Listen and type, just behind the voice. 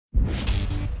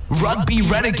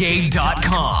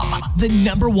RugbyRenegade.com, the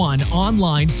 #1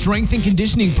 online strength and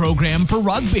conditioning program for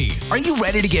rugby. Are you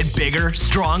ready to get bigger,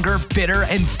 stronger, fitter,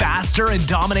 and faster and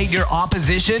dominate your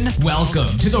opposition?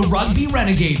 Welcome to the Rugby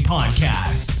Renegade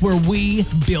podcast, where we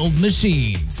build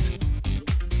machines.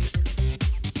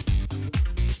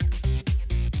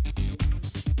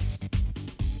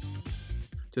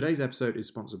 Today's episode is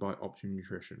sponsored by Optimum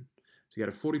Nutrition. To get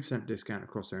a 40% discount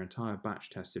across their entire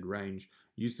batch-tested range,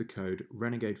 use the code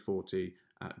RENEGADE40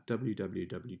 at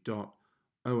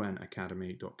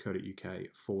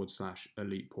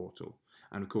www.onacademy.co.uk/elite portal.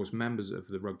 And of course, members of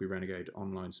the Rugby Renegade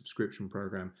online subscription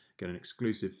program get an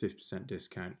exclusive 50%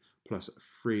 discount plus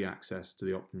free access to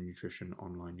the Optimum Nutrition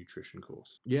online nutrition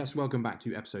course. Yes, welcome back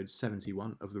to episode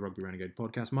 71 of the Rugby Renegade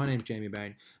podcast. My name is Jamie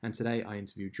Bain, and today I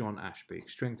interview John Ashby,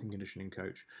 strength and conditioning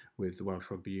coach with the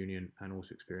Welsh Rugby Union and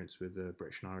also experience with the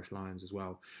British and Irish Lions as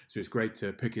well. So it's great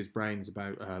to pick his brains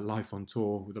about life on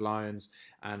tour with the Lions,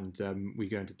 and we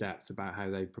go into depth about how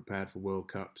they prepared for World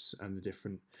Cups and the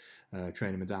different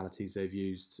training modalities they've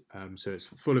used. So it's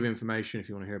full of information if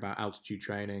you want to hear about altitude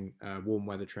training, warm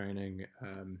weather training,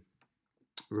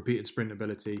 repeated sprint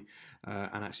ability,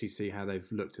 and actually see how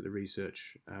they've looked at the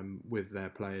research with their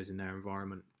players in their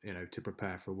environment, to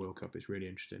prepare for a World Cup. It's really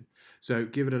interesting. So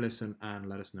give it a listen and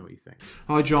let us know what you think.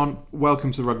 Hi, John.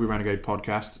 Welcome to the Rugby Renegade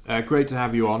podcast. Great to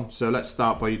have you on. So let's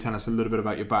start by you telling us a little bit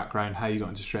about your background, how you got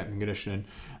into strength and conditioning,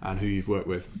 and who you've worked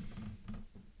with.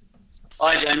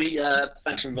 Hi, Jamie.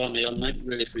 Thanks for inviting me on, mate.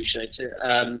 Really appreciate it.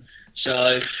 I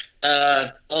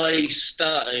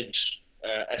started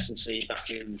S&C back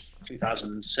in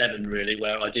 2007, really,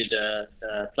 where I did a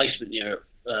placement year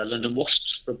at London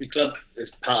Wasps Rugby Club as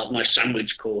part of my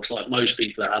sandwich course, like most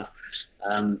people have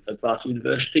at Bath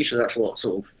University. So that's what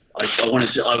sort of I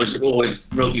wanted to. I was always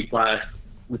a rugby player,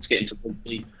 wanted to get into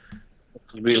rugby. I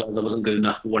realised I wasn't good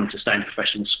enough. I wanted to stay in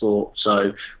professional sport,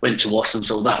 so went to Wasps, and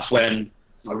so that's when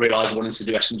I realised I wanted to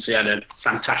do S&C. I had a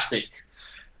fantastic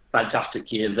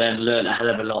year then, learned a hell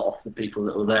of a lot off the people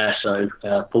that were there. So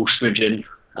Paul Stridgen,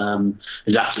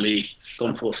 who's actually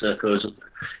gone full circle,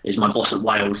 is my boss at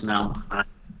Wales now.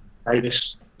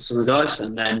 Davis, some of the guys.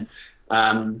 And then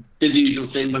did the usual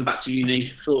thing, went back to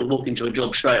uni, thought I'd walk into a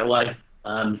job straight away,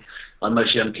 like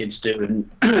most young kids do, and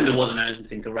there wasn't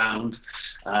anything around.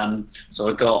 So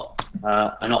I got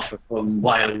an offer from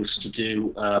Wales to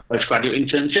do a postgraduate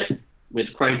internship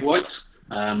with Craig White.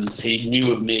 He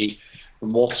knew of me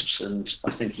from Wasps, and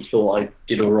I think he thought I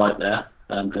did all right there.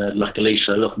 Luckily,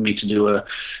 so he offered me to do an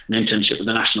internship with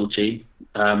the national team.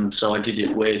 So I did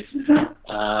it with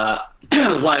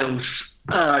Wales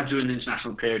during the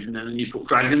international period, and then the Newport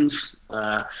Dragons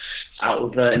out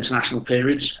of the international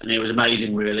period, and it was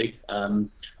amazing, really. I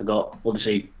got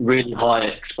obviously really high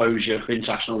exposure for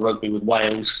international rugby with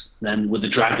Wales. Then with the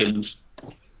Dragons,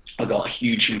 I got a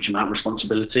huge amount of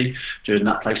responsibility during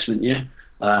that placement year.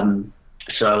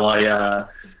 So I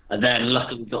then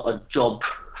luckily got a job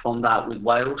from that with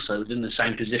Wales. So I was in the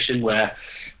same position where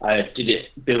I did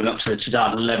it building up to the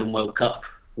 2011 World Cup,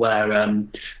 where I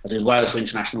did Wales for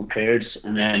international periods,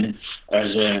 and then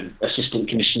as an assistant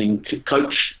conditioning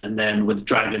coach, and then with the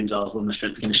Dragons I was one of the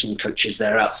strength conditioning coaches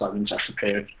there outside the international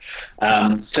period.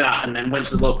 And then went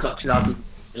to the World Cup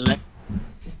 2011.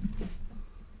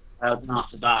 And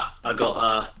after that I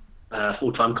got a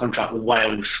full-time contract with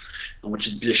Wales, which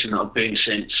is a position that I've been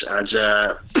since as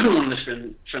one of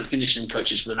the strength conditioning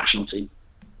coaches for the national team.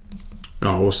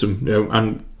 Oh, awesome!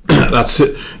 And that's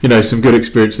some good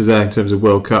experiences there in terms of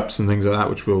World Cups and things like that,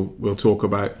 which we'll talk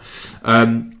about.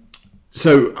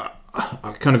 So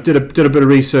I kind of did a bit of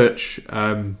research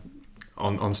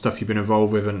on stuff you've been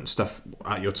involved with and stuff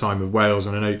at your time with Wales,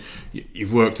 and I know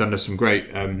you've worked under some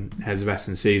great heads of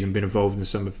S&Cs and been involved in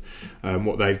some of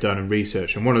what they've done and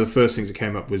research. And one of the first things that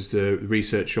came up was the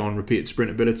research on repeated sprint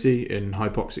ability in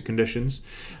hypoxic conditions.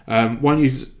 Why don't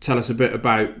you tell us a bit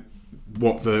about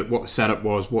what the setup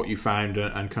was, what you found,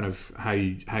 and kind of how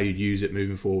you'd use it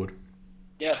moving forward?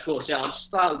 Yeah, of course. Yeah, I'll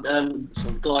start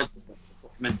some guide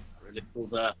documentary really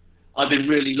called I've been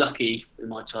really lucky in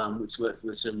my time, which worked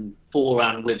with for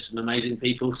and with some amazing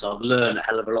people, so I've learned a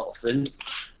hell of a lot of things,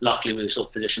 luckily with the sort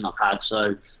of position I've had.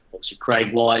 So obviously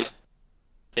Craig White,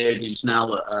 who's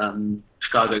now at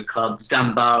Chicago Cubs,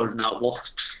 Dan Bowers now at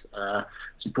Wasps,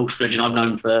 Paul Stridgen I've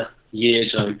known for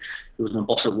years, so he was my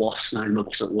boss at Wasps, now he's my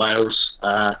boss at Wales,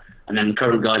 and then the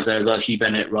current guys there are Hugh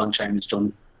Bennett, Ryan Chambers,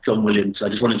 John Williams. So I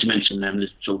just wanted to mention them.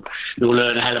 You'll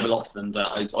learn a hell of a lot from them, but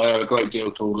I owe a great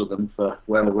deal to all of them for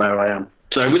where I am.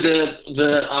 So with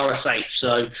the RSH,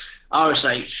 so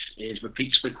RSH is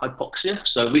repeat sprint hypoxia.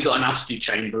 So we got an altitude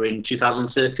chamber in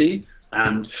 2013,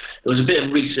 And there was a bit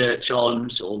of research on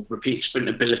sort of repeat sprint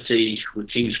ability with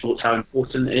team sports, how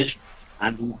important it is,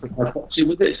 and hypoxia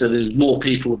with it. So there's more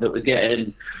people that were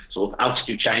getting sort of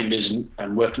altitude chambers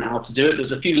and working out how to do it.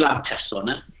 There's a few lab tests on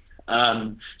it.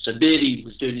 So Beardy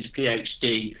was doing his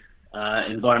PhD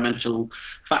environmental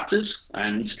factors,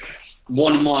 and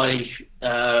one of my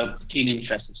keen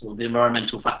interests is sort of the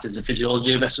environmental factors of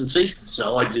physiology of S&C.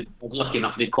 So I was lucky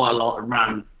enough to do quite a lot and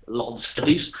ran a lot of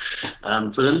studies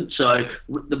for them. So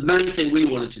the main thing we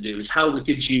wanted to do is how we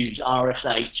could use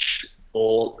RSH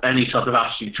or any type of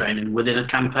altitude training within a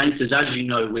campaign, because as you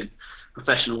know, with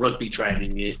professional rugby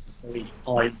training, it's very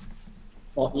high,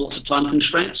 lots of time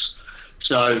constraints.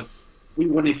 So we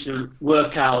wanted to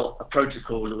work out a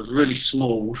protocol that was really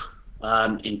small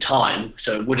in time,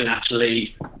 so it wouldn't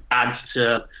actually add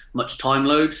to much time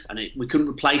load, and we couldn't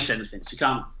replace anything. So you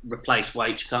can't replace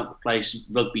weights, you can't replace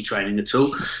rugby training at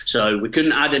all. So we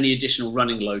couldn't add any additional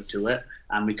running load to it,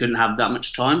 and we couldn't have that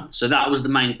much time. So that was the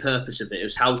main purpose of it,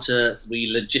 was how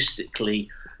we logistically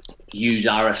use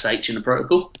RSH in a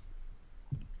protocol.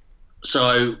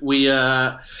 So we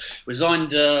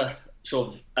designed a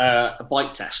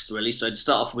bike test, really. So to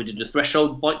start off, we did a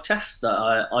threshold bike test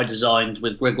that I designed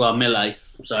with Gregoire Millet.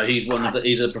 So he's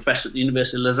a professor at the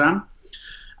University of Lausanne,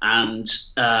 and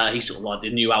he's sort of like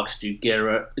the new altitude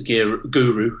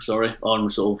guru on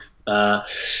sort of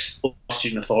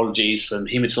altitude methodologies, from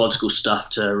hematological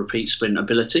stuff to repeat sprint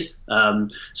ability.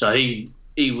 So he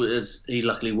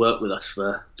luckily worked with us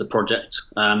for the project.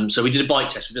 So we did a bike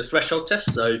test. We did a threshold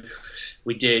test. So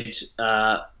we did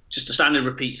just a standard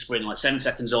repeat sprint, like 7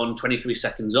 seconds on, 23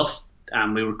 seconds off,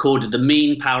 and we recorded the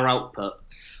mean power output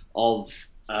of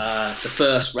the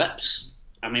first reps.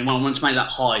 I mean, we wanted to make that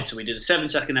high, so we did a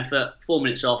 7-second effort, 4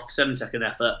 minutes off, 7-second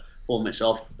effort, 4 minutes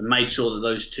off, and made sure that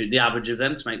those two, the average of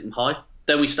them, to make them high.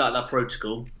 Then we started our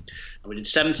protocol, and we did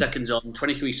 7 seconds on,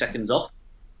 23 seconds off,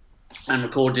 and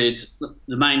recorded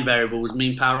the main variable was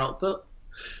mean power output.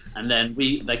 And then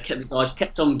the guys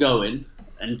kept on going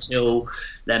until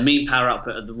their mean power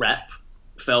output of the rep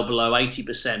fell below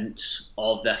 80%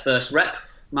 of their first rep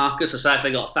marker. So say if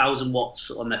they got 1,000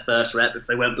 watts on their first rep, if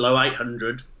they went below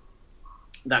 800,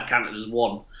 that counted as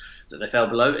one that they fell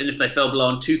below. And if they fell below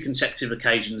on 2 consecutive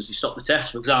occasions, you stop the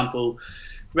test. For example,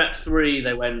 rep 3,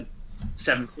 they went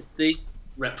 750.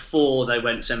 Rep 4, they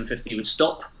went 750, would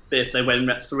stop. But if they went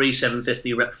rep 3,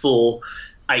 750, rep 4,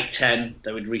 810,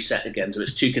 they would reset again. So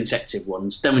it's 2 consecutive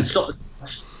ones. Then we'd stop the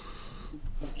test.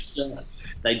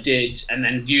 They did, and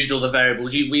then used all the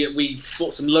variables. We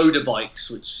bought some loader bikes,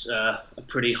 which are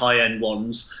pretty high-end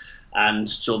ones, and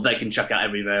so they can check out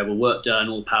every variable, work done,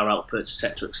 all power outputs,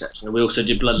 etc., etc. We also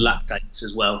did blood lactates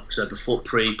as well, so before,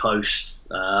 pre, post.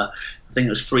 I think it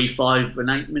was 3, 5, and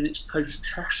 8 minutes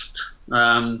post-test,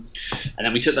 and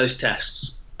then we took those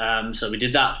tests. So we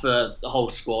did that for the whole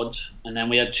squad, and then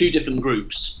we had 2 different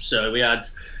groups. So we had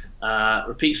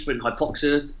repeat sprint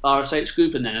hypoxia RSH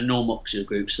group, and then a normoxia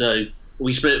group. So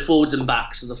we split it forwards and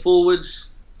backs. So the forwards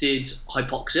did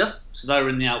hypoxia, so they were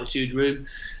in the altitude room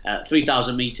at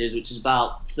 3,000 meters, which is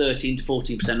about 13 to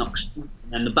 14% oxygen.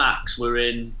 And the backs were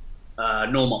in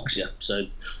normoxia, so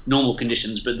normal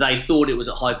conditions, but they thought it was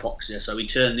at hypoxia. So we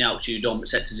turned the altitude on but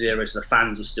set to 0, so the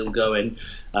fans were still going,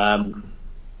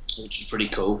 which is pretty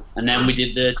cool. And then we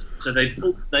did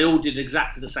they all did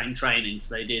exactly the same training.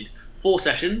 So they did 4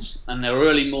 sessions, and they were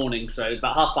early morning, so it was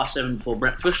about 7:30 before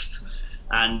breakfast.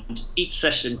 And each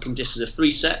session consisted of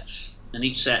 3 sets, and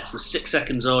each set was 6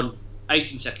 seconds on,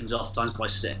 18 seconds off, times by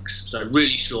 6. So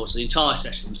really short. So the entire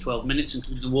session was 12 minutes,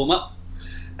 including the warm-up.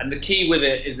 And the key with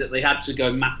it is that they had to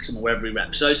go maximal every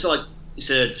rep. So it's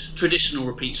a traditional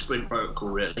repeat sprint protocol,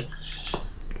 really.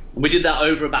 And we did that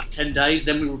over about 10 days.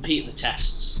 Then we repeated the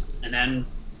tests, and then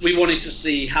we wanted to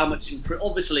see how much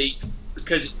obviously,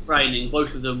 because it's training,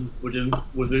 both of them would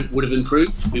have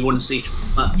improved. We want to see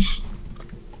how much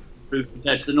improved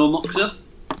compared to the normoxia.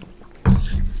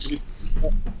 So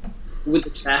with the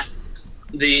test,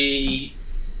 the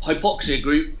hypoxia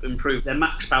group improved their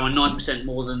max power 9%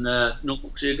 more than the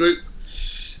normoxia group.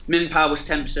 Min power was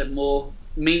 10% more.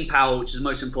 Mean power, which is the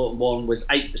most important one, was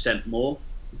 8% more.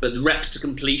 But the reps to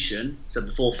completion, so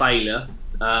before failure,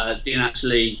 didn't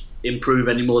actually improve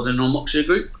any more than the normoxia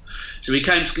group. So we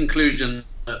came to the conclusion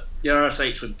that the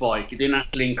RSH with bike, it didn't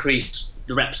actually increase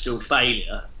the reps till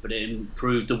failure, but it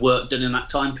improved the work done in that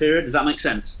time period. Does that make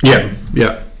sense? Yeah.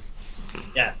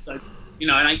 Yeah, so, an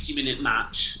 80-minute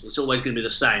match, it's always going to be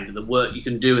the same, but the work you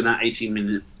can do in that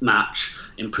 18-minute match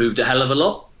improved a hell of a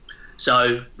lot.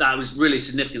 So that was really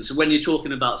significant. So when you're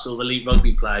talking about sort of elite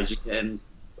rugby players, you're getting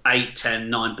 8, 10,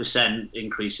 9%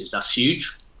 increases. That's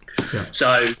huge. Yeah.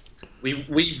 So we've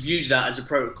used that as a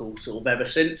protocol sort of ever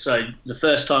since. So the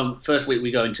first week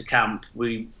we go into camp,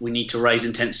 we need to raise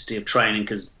intensity of training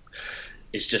because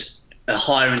it's just a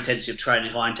higher intensity of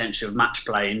training, high intensity of match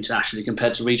play internationally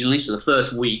compared to regionally. So the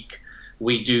first week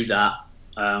we do that.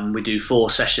 We do 4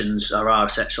 sessions or hour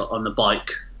sets on the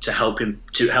bike to help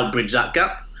bridge that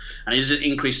gap, and it doesn't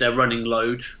increase their running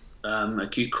load,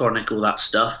 acute, chronic, all that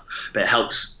stuff, but it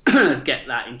helps get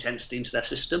that intensity into their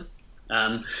system.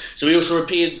 So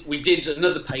we did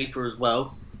another paper as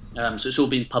well, so it's all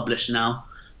been published now.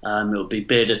 It'll be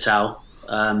Beard et al.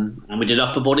 And we did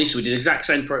upper body, so we did exact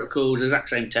same protocols, exact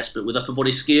same test, but with upper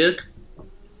body ski erg.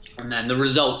 And then the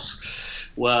results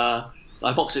were the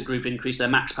hypoxic group increased their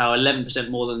max power 11%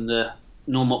 more than the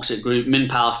normoxic group, min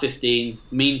power 15%,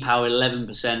 mean power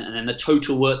 11%, and then the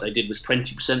total work they did was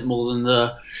 20% more than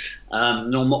the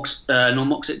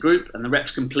normoxic group. And the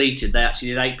reps completed, they actually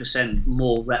did 8%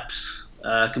 more reps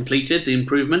completed, the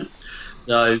improvement.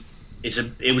 So it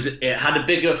had a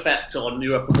bigger effect on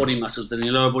your upper body muscles than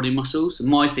your lower body muscles. And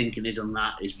my thinking is on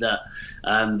that is that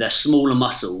they're smaller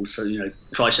muscles, so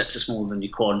triceps are smaller than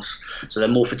your quads, so they're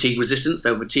more fatigue resistant,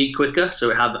 they'll fatigue quicker,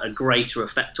 so it have a greater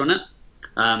effect on it.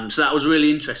 So that was really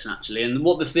interesting actually. And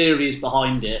what the theory is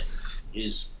behind it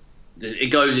is it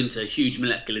goes into huge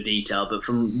molecular detail, but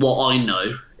from what I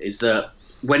know is that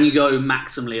when you go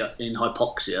maximally in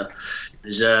hypoxia,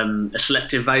 there's a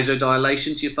selective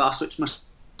vasodilation to your fast twitch muscle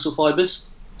fibers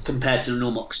compared to the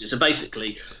normoxia. So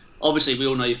basically, obviously we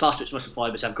all know your fast twitch muscle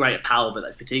fibers have greater power, but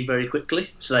they fatigue very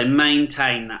quickly. So they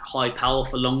maintain that high power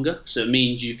for longer. So it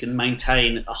means you can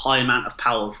maintain a high amount of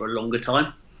power for a longer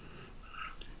time.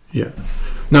 Yeah.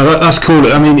 No, that's cool.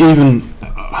 I mean, even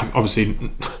obviously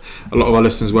a lot of our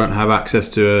listeners won't have access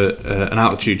to an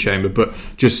altitude chamber, but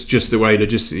just the way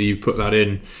logistically you put that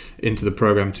into the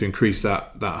program to increase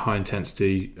that high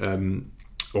intensity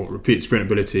or repeat sprint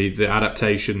ability, the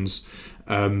adaptations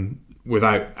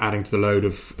without adding to the load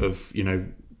of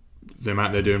the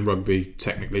amount they're doing rugby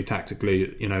technically,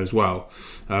 tactically, as well.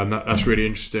 That's really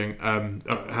interesting.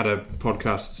 I had a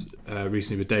podcast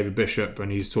recently with David Bishop, and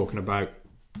he's talking about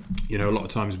a lot of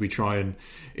times we try and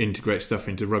integrate stuff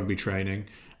into rugby training,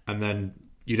 and then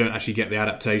you don't actually get the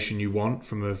adaptation you want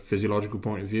from a physiological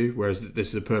point of view, whereas this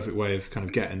is a perfect way of kind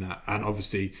of getting that. And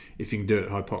obviously if you can do it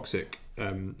hypoxic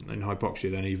in hypoxia,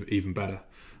 then even better.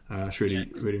 It's really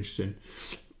interesting.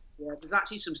 Yeah, there's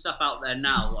actually some stuff out there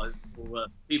now, like for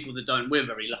people that don't. We're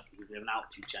very lucky because we have an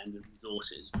altitude chamber of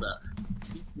resources, but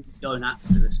people going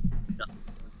after this stuff,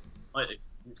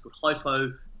 it's called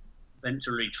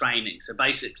hypoventilatory training. So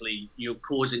basically, you're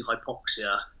causing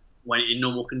hypoxia when in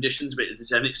normal conditions, but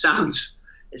it sounds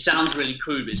really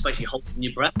crude, but it's basically holding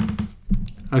your breath.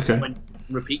 Okay. When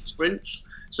you repeat sprints.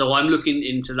 So I'm looking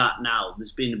into that now.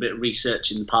 There's been a bit of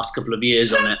research in the past couple of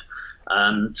years on it.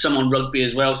 Some on rugby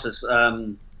as well. So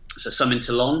some in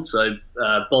Toulon. So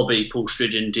Bobby Paul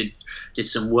Strigen did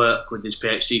some work with his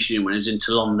PhD student when he was in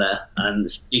Toulon there, and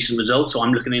it's decent results. So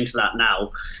I'm looking into that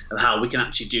now of how we can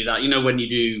actually do that. When you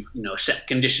do a set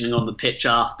conditioning on the pitch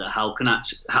after, how can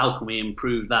we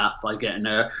improve that by getting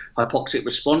a hypoxic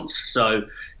response? So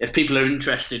if people are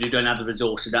interested who don't have the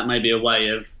resources, that may be a way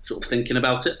of sort of thinking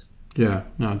about it. Yeah,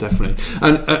 no, definitely.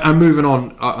 And moving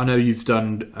on, I know you've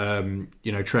done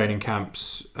training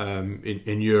camps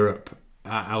in Europe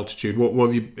at altitude. What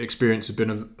have your experience been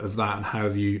of that, and how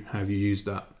have you used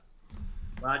that?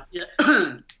 Right, yeah.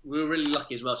 We were really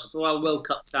lucky as well. So for our World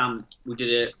Cup camp, we did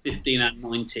it 15 and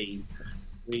 19.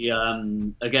 We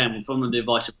again, from the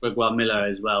advice of Gregoire Miller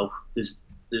as well.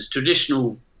 There's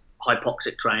traditional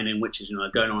hypoxic training, which is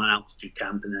going on an altitude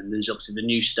camp, and then there's obviously the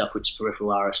new stuff, which is peripheral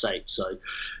RS8. So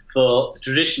for the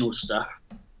traditional stuff,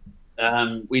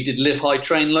 we did live high,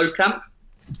 train low camp.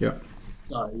 Yeah.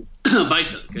 So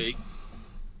basically,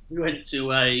 we went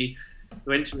to a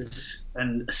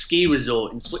ski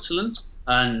resort in Switzerland,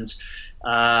 and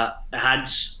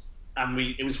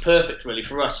it was perfect really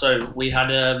for us. So we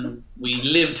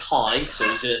lived high, so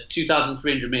it was at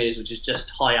 2,300 meters, which is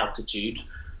just high altitude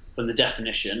from the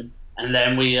definition. And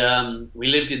then we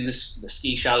lived in the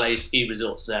ski chalet, ski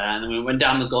resorts there, and then we went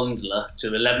down the gondola to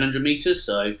 1,100 meters,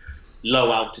 so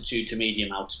low altitude to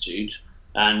medium altitude.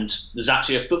 And there's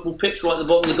actually a football pitch right at the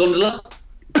bottom of the gondola.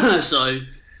 So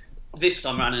this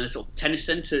time around in a sort of tennis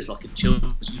centre, it's like a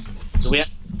children's. So we had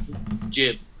a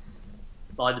gym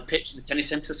by the pitch of the tennis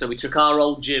centre. So we took our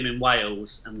old gym in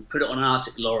Wales and we put it on an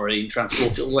Arctic lorry and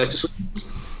transported it all the way to Switzerland.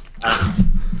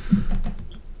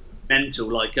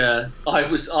 Mental, I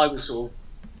was sort of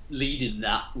leading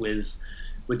that with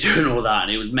doing all that,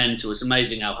 and it was mental. It's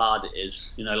amazing how hard it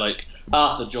is.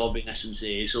 Half the job in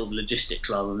S&C is sort of logistics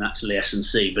rather than actually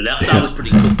S&C, but that was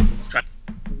pretty cool.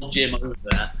 old gym over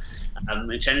there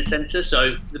in training centre.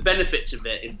 So the benefits of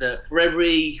it is that for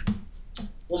every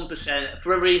 1%,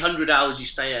 for every 100 hours you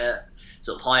stay at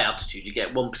sort of high altitude, you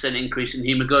get 1% increase in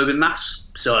hemoglobin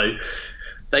mass. So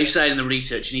they say in the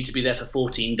research you need to be there for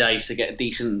 14 days to get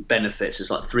decent benefits. It's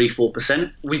like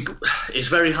 3-4%. It's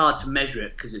very hard to measure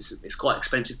it because it's quite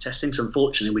expensive testing. So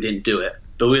unfortunately, we didn't do it.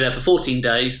 But we were there for 14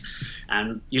 days,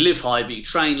 and you live high, but you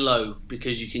train low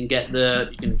because you can get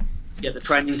the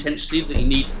training intensity that you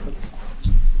need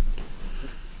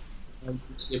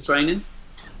of training.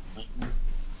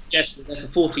 Yes, we were there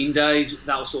for 14 days.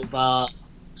 That was sort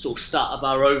of start of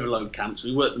our overload camps.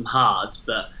 We worked them hard,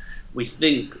 but we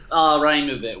think our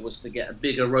aim of it was to get a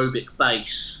big aerobic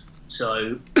base.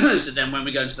 So then when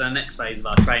we go into the next phase of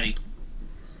our training,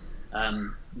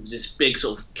 this big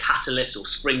sort of catalyst or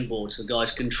springboard, so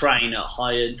guys can train at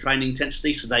higher training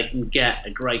intensity, so they can get a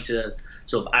greater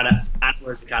sort of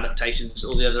anaerobic adaptations,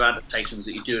 all the other adaptations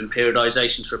that you do in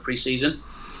periodizations for a pre-season.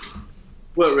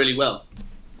 Work really well.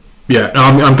 Yeah,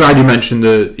 I'm glad you mentioned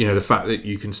the fact that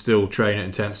you can still train at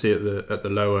intensity at the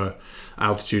lower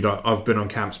altitude. I've been on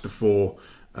camps before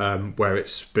where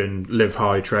it's been live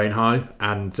high, train high,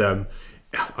 and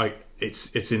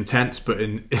it's intense, but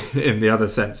in the other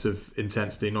sense of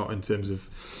intensity, not in terms of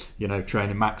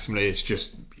training maximally. It's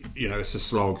just it's a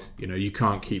slog. You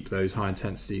can't keep those high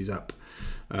intensities up,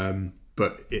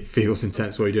 but it feels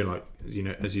intense while you're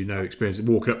doing as experience.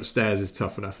 Walking up the stairs is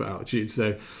tough enough at altitude.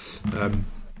 So.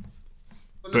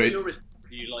 But you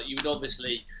would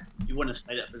obviously you want to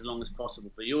stay up as long as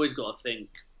possible, but you always got to think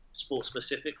sport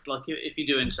specific. Like if you're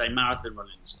doing say marathon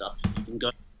running and stuff, you can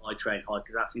go high, train high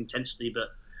because that's intensity. But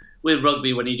with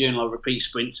rugby, when you're doing like repeat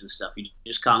sprints and stuff, you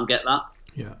just can't get that.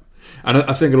 Yeah, and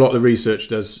I think a lot of the research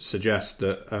does suggest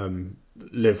that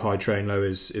live high, train low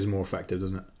is more effective,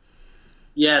 doesn't it?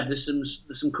 Yeah, there's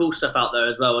some cool stuff out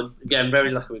there as well. Again,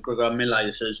 very lucky with Gregor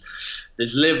Millet.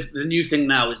 There's the new thing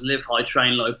now is live high,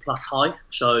 train low plus high.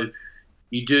 So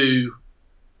you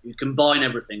combine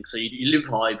everything. So you live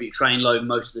high, but you train low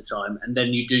most of the time, and then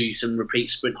you do some repeat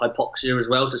sprint hypoxia as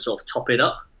well to sort of top it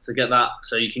up to get that.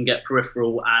 So you can get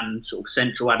peripheral and sort of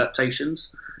central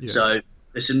adaptations. Yeah. So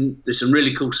there's some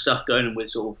really cool stuff going on with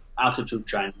sort of altitude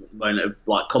training at the moment, of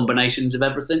like combinations of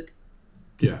everything.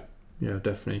 Yeah. Yeah,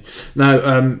 definitely.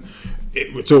 Now,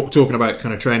 we're talking about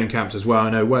kind of training camps as well.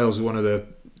 I know Wales are one of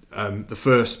the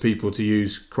first people to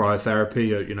use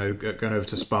cryotherapy. Going over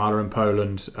to Spala in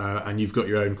Poland, and you've got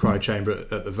your own cryo chamber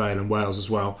at the Vale in Wales as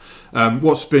well.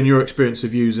 What's been your experience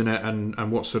of using it,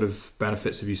 and what sort of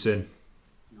benefits have you seen?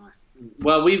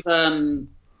 Well, we've had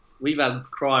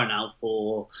cryo now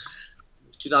for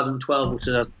 2012 or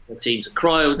 2013. So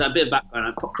cryo, a bit of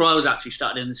background. Cryo was actually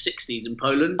started in the 60s in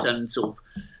Poland, and sort of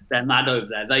they're mad over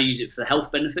there. They use it for the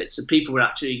health benefits. So people would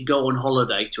actually go on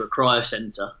holiday to a cryo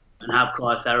centre and have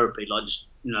cryotherapy, like just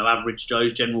average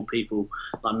Joes, general people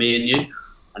like me and you,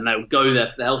 and they would go there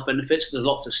for the health benefits. There's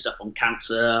lots of stuff on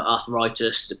cancer,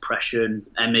 arthritis, depression,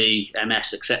 ME,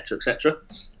 MS, etc., etc.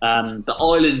 But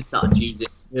Ireland started to use it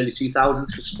in the early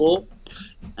 2000s for sport,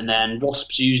 and then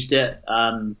Wasps used it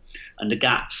under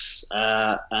Gats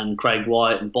and Craig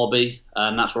Wyatt and Bobby,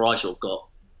 and that's where I sort of got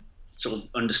sort of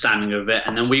understanding of it.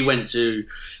 And then we went to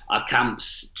our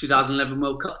camps 2011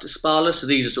 World Cup to Spala. So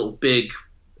these are sort of big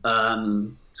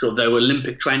they were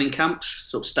Olympic training camps,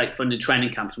 sort of state-funded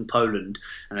training camps in Poland,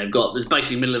 and there's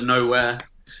basically middle of nowhere.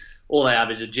 All they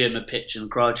have is a gym, a pitch, and a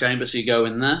cryo chamber, so you go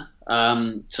in there.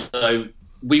 So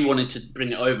we wanted to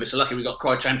bring it over. So luckily we got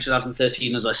cryo chamber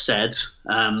 2013, as I said,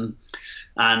 and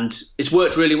it's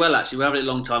worked really well actually. We've had it a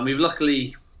long time.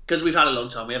 Because we've had a long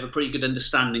time, we have a pretty good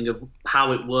understanding of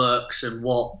how it works and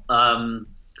what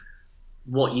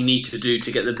you need to do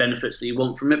to get the benefits that you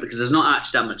want from it, because there's not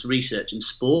actually that much research in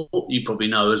sport. You probably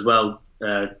know as well,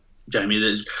 Jamie,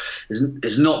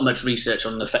 there's not much research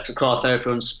on the effects of cryotherapy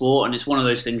on sport, and it's one of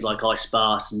those things like ice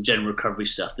baths and general recovery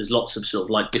stuff. There's lots of sort of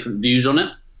like different views on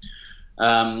it.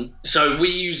 So we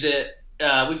use it.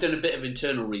 We've done a bit of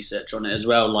internal research on it as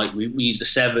well. Like we use the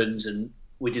sevens, and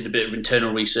we did a bit of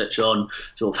internal research on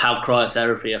sort of how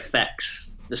cryotherapy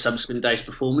affects the subsequent day's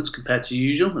performance compared to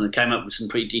usual, and it came up with some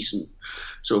pretty decent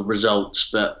sort of results.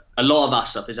 But a lot of our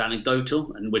stuff is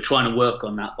anecdotal, and we're trying to work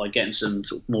on that by getting some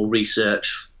sort of more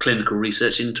research, clinical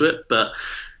research into it. But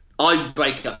I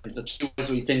break it up into the two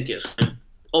ways we think it's.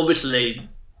 Obviously,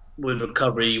 with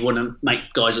recovery, you want to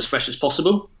make guys as fresh as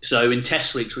possible. So in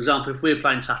test weeks, for example, if we were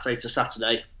playing Saturday to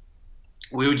Saturday,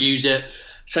 we would use it.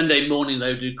 Sunday morning, they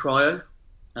would do cryo.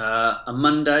 On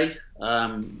Monday,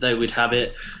 they would have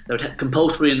it. They would have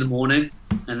compulsory in the morning,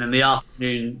 and then the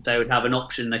afternoon they would have an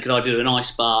option. They could either do an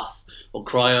ice bath or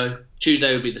cryo.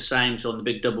 Tuesday would be the same, so on the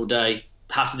big double day,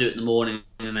 have to do it in the morning,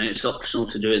 and then it's optional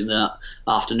to do it in the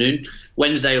afternoon.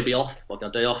 Wednesday will be off, like our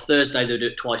day off. Thursday they'll do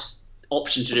it twice,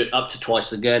 option to do it up to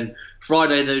twice again.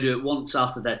 Friday they'll do it once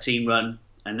after their team run,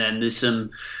 and then there's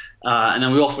some, and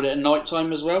then we offer it at night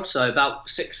time as well. So about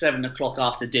 6-7 o'clock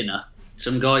after dinner,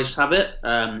 some guys have it,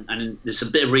 and there's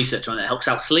a bit of research on it. It helps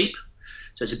out sleep.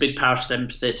 So it's a big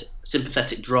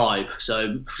parasympathetic drive.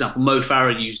 So, for example, Mo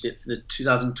Farah used it for the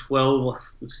 2012 or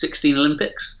 16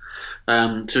 Olympics.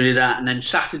 So we did that, and then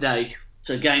Saturday,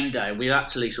 so game day, we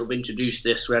actually sort of introduced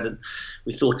this.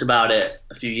 We thought about it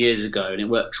a few years ago, and it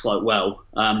works quite well.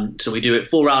 So we do it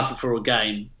 4 hours before a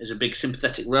game. There's a big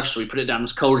sympathetic rush, so we put it down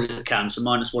as cold as it can, so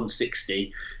minus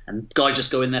 160, and guys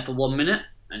just go in there for 1 minute,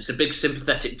 and it's a big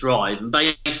sympathetic drive, and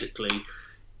basically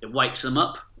it wakes them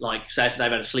up. Like, say if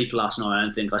they've had a sleep last night, I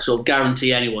don't think, I sort of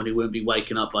guarantee anyone who won't be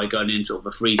waking up by going in sort of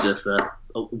a freezer for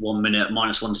 1 minute at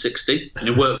minus 160, and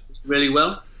it works really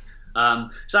well. So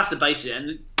that's the basic,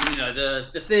 and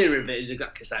the theory of it is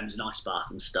exactly the same as an ice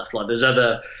bath and stuff. Like there's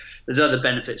other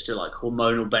benefits to it, like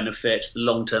hormonal benefits, the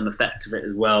long term effect of it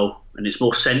as well, and it's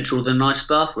more central than an ice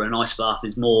bath, where an ice bath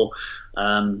is more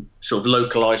sort of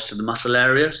localized to the muscle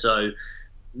area. So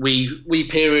we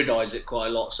periodise it quite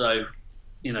a lot. So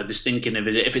this thinking of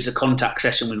it, if it's a contact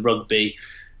session with rugby,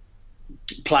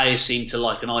 players seem to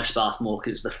like an ice bath more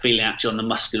because it's the feeling actually on the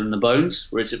muscle and the bones,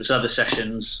 whereas if it's other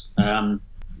sessions,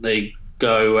 they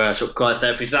go sort of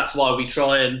cryotherapy. So that's why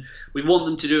we want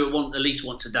them to do it at least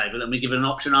once a day, but then we give it an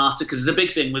option after, because there's a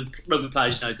big thing with rugby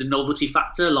players, the novelty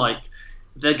factor. Like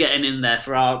if they're getting in there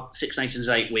for our Six Nations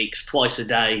 8 weeks, twice a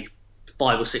day,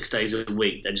 5 or 6 days a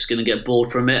week, they're just going to get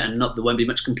bored from it, and there won't be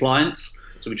much compliance.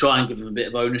 So we try and give them a bit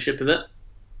of ownership of it.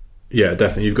 Yeah,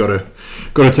 definitely. You've got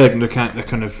to take into account the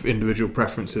kind of individual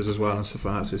preferences as well and stuff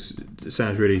like that. So it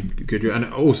sounds really good,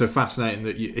 and also fascinating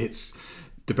that it's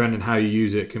depending on how you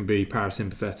use it, can be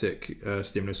parasympathetic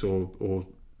stimulus or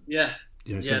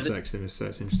sympathetic stimulus. So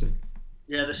it's interesting.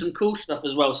 Yeah, there's some cool stuff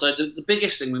as well. So the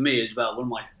biggest thing with me is about one of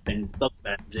my things,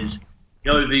 is the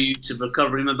overuse of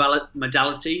recovery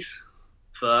modalities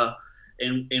for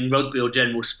in rugby or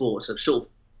general sports. So sort of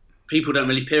people don't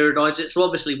really periodise it. So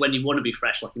obviously, when you want to be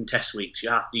fresh, like in test weeks, you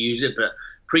have to use it. But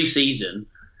pre-season,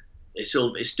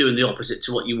 it's doing the opposite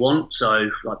to what you want. So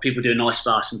like people doing ice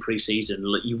baths in pre-season,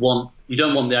 like you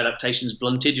don't want the adaptations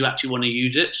blunted. You actually want to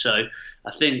use it. So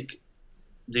I think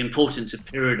the importance of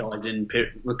periodising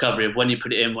recovery, of when you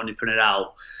put it in, when you put it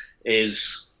out,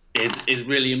 is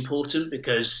really important,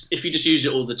 because if you just use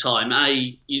it all the time,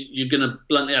 you're going to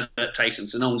blunt the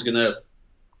adaptations, so no one's going to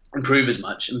improve as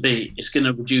much, and B, it's going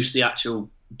to reduce the actual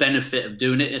benefit of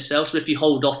doing it yourself. So if you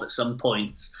hold off at some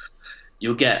points,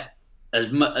 you'll get as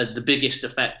the biggest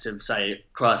effect of, say,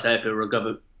 cryotherapy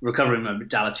or recovery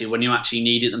modality when you actually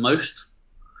need it the most.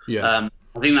 Yeah.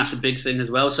 I think that's a big thing as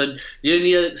well. So the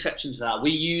only exception to that,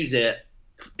 we use it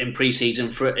in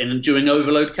pre-season during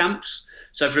overload camps.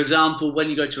 So, for example, when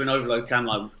you go to an overload camp,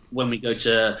 like when we went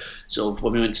to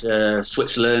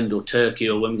Switzerland or Turkey,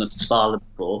 or when we went to Spa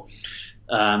before,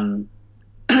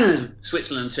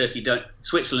 Switzerland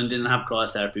didn't have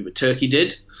cryotherapy, but Turkey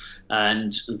did,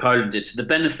 and Poland did. So the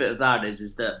benefit of that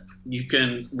is that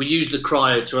we use the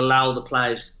cryo to allow the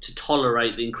players to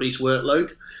tolerate the increased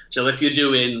workload. So if you're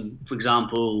doing, for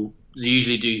example, they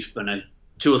usually do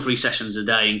 2 or 3 sessions a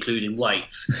day, including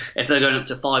weights. If they're going up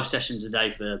to 5 sessions a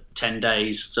day for 10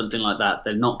 days, something like that,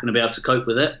 they're not going to be able to cope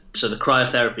with it. So the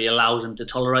cryotherapy allows them to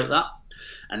tolerate that.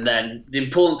 And then the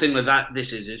important thing with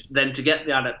this is then to get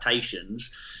the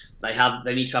adaptations, they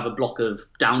need to have a block of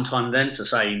downtime then. So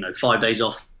say 5 days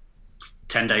off,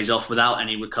 10 days off without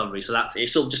any recovery. So it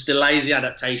sort of just delays the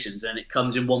adaptations, and it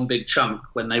comes in one big chunk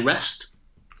when they rest.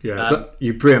 Yeah,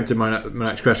 you preempted my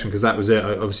next question, because that was it.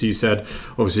 Obviously, you said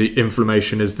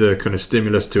inflammation is the kind of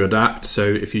stimulus to adapt. So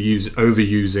if you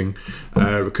overusing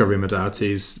recovery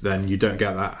modalities, then you don't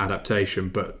get that adaptation.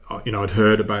 But I'd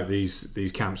heard about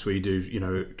these camps where you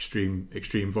do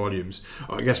extreme volumes.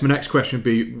 I guess my next question would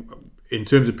be, in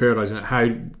terms of periodizing it,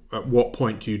 at what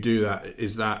point do you do that?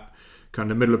 Is that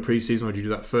kind of middle of pre-season, or do you do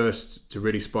that first to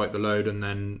really spike the load and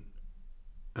then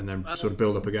sort of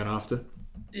build up again after?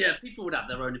 Yeah, people would have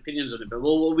their own opinions on it, but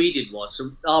what we did was,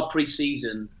 so our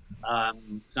pre-season, for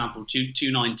example,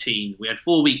 2019, we had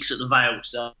 4 weeks at the Vale, which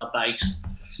is our base,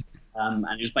 and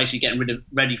it was basically getting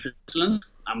ready for Switzerland,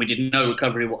 and we did no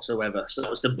recovery whatsoever. So that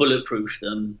was to bulletproof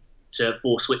them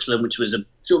for Switzerland, which was a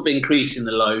sort of increase in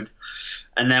the load.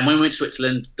 And then when we went to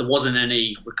Switzerland, there wasn't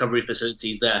any recovery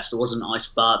facilities there, so there wasn't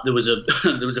ice bath. There was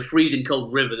a freezing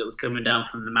cold river that was coming down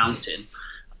from the mountain.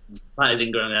 Players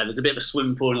didn't go in there. There's a bit of a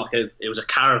swimming pool, it was a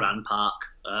caravan park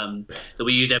that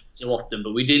we used every so often,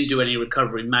 but we didn't do any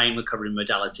main recovery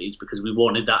modalities because we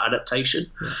wanted that adaptation.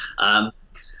 Yeah.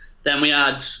 Then we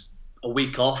had a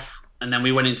week off, and then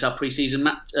we went into our pre-season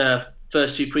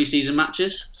first 2 pre-season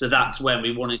matches. So that's when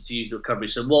we wanted to use the recovery.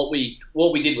 So what we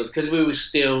did was, because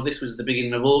this was the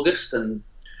beginning of August, and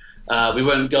we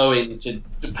weren't going to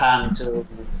Japan till.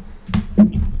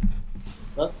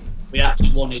 We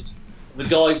actually wanted the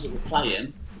guys that were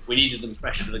playing. We needed them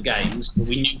fresh for the games, but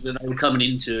we knew that they were coming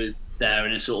into there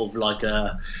in a sort of like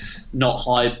a not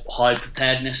high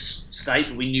preparedness state.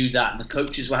 But we knew that, and the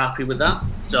coaches were happy with that.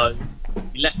 So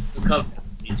we let the recovery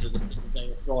until the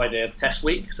day of Friday of test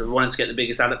week. So we wanted to get the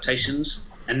biggest adaptations.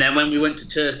 And then when we went to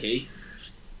Turkey,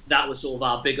 that was sort of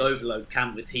our big overload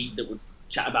camp with heat that we'll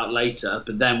chat about later.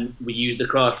 But then we used the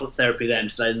cryotherapy then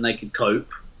so then they could cope.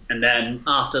 And then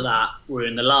after that, we're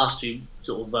in the last 2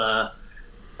 sort of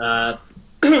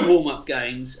warm-up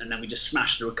games, and then we just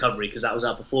smashed the recovery because that was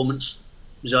our performance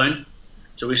zone.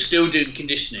 So we're still doing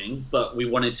conditioning, but we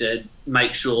wanted to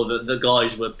make sure that the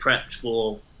guys were prepped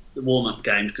for the warm-up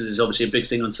games because it's obviously a big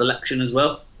thing on selection as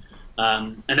well.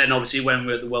 And then obviously when we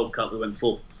were at the World Cup, we went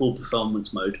full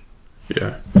performance mode.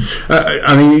 Yeah.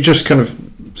 I mean, you just kind of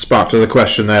sparked another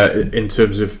question there in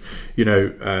terms of,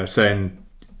 saying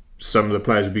some of the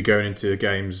players would be going into the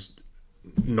games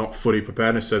not fully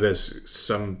prepared, so there's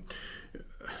some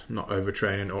not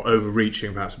overtraining or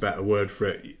overreaching, perhaps a better word for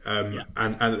it, and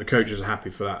the coaches are happy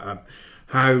for that.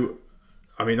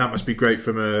 That must be great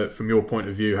from your point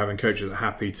of view, having coaches that are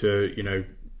happy to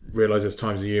realise there's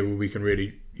times of the year where we can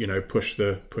really push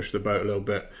the boat a little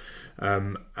bit,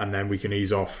 and then we can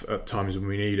ease off at times when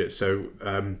we need it. So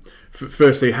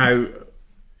firstly, how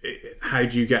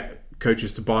do you get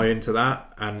coaches to buy into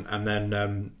that, and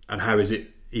then how is it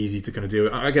easy to kind of deal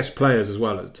with? I guess players as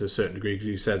well to a certain degree, because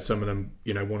you said some of them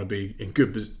want to be in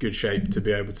good shape to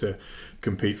be able to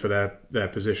compete for their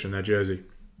position, their jersey.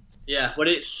 Yeah, well,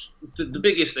 it's the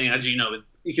biggest thing, as you know,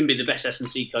 you can be the best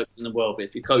S&C coach in the world, but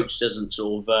if your coach doesn't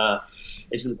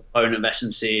isn't a proponent of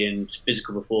S&C and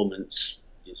physical performance,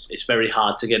 it's very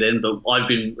hard to get in. But I've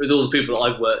been with all the people that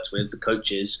I've worked with, the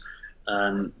coaches,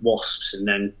 Wasps, and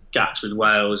then Gats with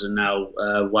Wales, and now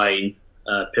Wayne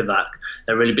Pivac,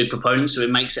 they're really big proponents, so it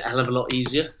makes it a hell of a lot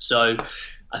easier. So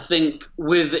I think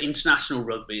with international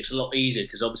rugby, it's a lot easier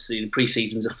because obviously the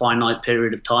pre-season's a finite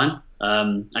period of time,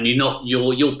 and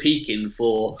you're peaking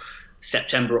for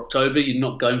September, October. You're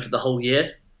not going for the whole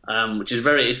year, which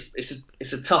is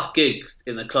it's a tough gig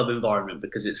in the club environment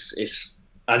because it's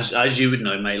as you would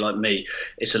know, mate, like me,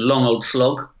 it's a long old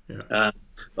slog. Yeah.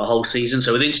 The whole season.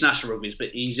 So with international rugby, it's a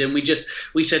bit easier. And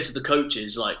we said to the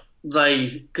coaches,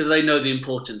 because they know the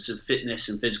importance of fitness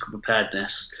and physical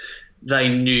preparedness, they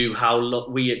knew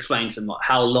we explained to them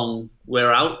how long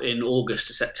we're out in August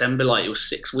to September, it was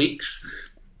 6 weeks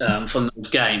from those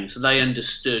games. So they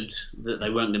understood that they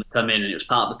weren't going to come in, and it was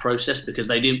part of the process because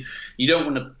you don't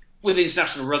want to, with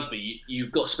international rugby,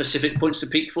 you've got specific points to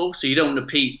peak for. So you don't want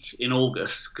to peak in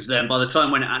August because then by the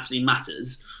time when it actually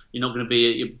matters, you're not going to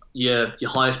be at your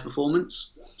highest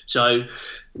performance. So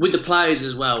with the players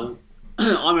as well,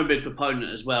 I'm a big proponent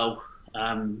as well,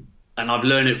 and I've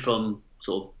learned it from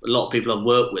sort of a lot of people I've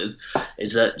worked with,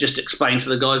 is that just explain to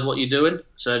the guys what you're doing.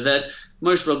 So that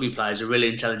most rugby players are really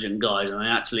intelligent guys, and they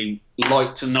actually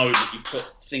like to know that you put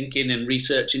thinking and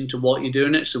research into what you're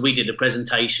doing it. So we did a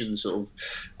presentation sort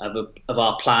of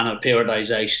our plan of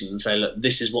periodization and say, look,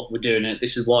 this is what we're doing it,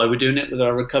 this is why we're doing it with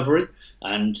our recovery.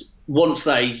 And most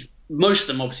of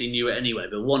them obviously knew it anyway,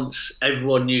 but once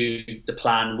everyone knew the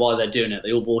plan, why they're doing it,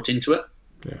 they all bought into it.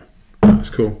 Yeah, that's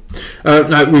cool.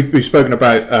 Now we've spoken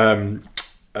about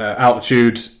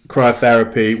altitude,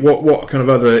 cryotherapy. What kind of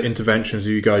other interventions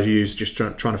do you guys use, just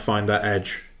trying to find that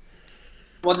edge?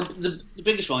 Well, the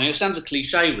biggest one, it sounds a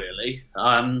cliche really,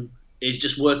 is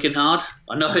just working hard.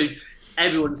 I know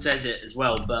everyone says it as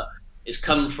well, but it's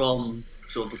come from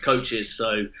sort of the coaches.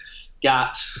 So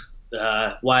Gats,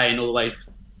 Wayne, all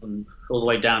the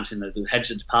way down to the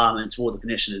heads of departments, all the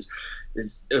commissioners.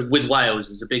 With Wales,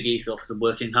 there's a big ethos of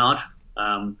working hard,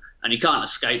 and you can't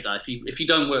escape that. If you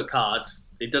don't work hard,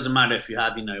 it doesn't matter if you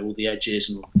have all the edges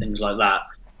and things like that.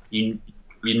 You're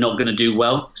not going to do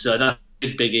well. So that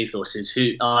big ethos is,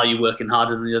 who are you working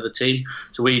harder than the other team?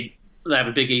 So they have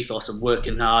a big ethos of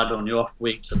working hard on your off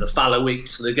weeks, so the fallow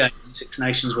weeks, so the games in Six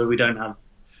Nations where we don't have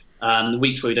the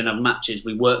weeks where we don't have matches,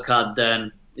 we work hard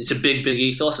then. It's a big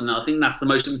ethos, and I think that's the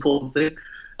most important thing.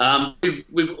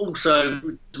 We've also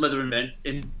some other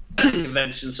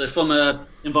interventions. So from an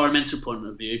environmental point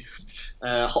of view,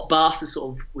 hot baths is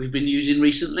sort of we've been using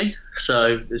recently.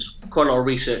 So there's quite a lot of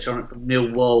research on it from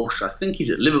Neil Walsh. I think he's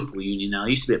at Liverpool Uni now.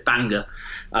 He used to be at Bangor,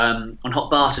 on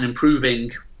hot baths and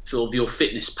improving sort of your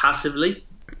fitness passively.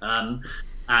 And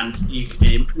it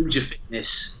improves your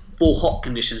fitness for hot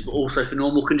conditions, but also for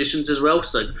normal conditions as well.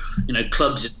 So,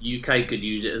 clubs in the UK could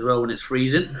use it as well when it's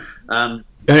freezing.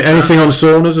 Anything on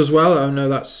saunas as well? I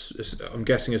know I'm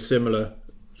guessing a similar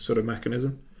sort of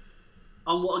mechanism.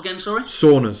 On what again, sorry?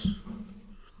 Saunas,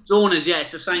 yeah,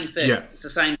 it's the same thing. Yeah. It's the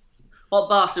same. Hot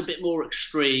baths are a bit more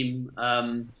extreme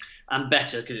and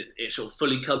better because it sort of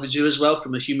fully covers you as well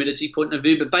from a humidity point of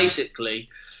view. But basically,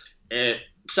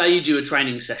 say you do a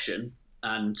training session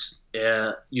and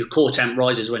your core temp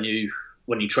rises when you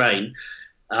train,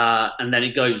 and then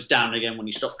it goes down again when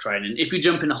you stop training. If you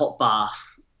jump in a hot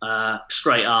bath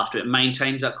straight after, it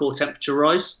maintains that core temperature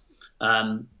rise.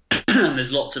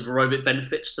 There's lots of aerobic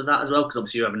benefits to that as well, because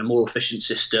obviously you're having a more efficient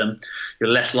system, you're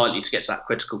less likely to get to that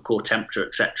critical core temperature,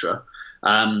 etc.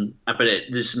 But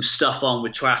there's some stuff on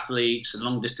with triathletes and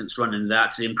long distance running that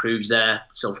actually improves their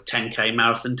sort of 10k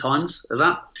marathon times of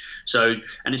that. So,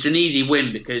 and it's an easy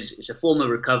win because it's a form of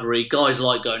recovery. Guys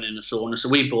like going in a sauna, so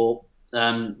we bought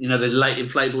the late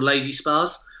inflatable lazy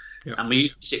spas, and we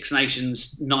used Six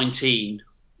Nations 19.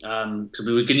 So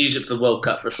we were going to use it for the World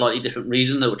Cup for a slightly different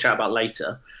reason that we'll chat about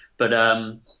later. But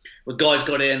the guys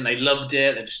got in, they loved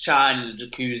it, they're just chatting in the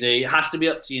jacuzzi. It has to be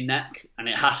up to your neck and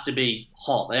it has to be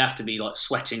hot. They have to be like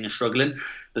sweating and struggling.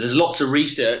 But there's lots of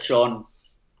research on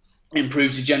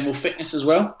improves your general fitness as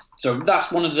well. So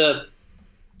that's one of the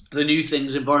new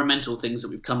things, environmental things that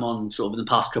we've come on sort of in the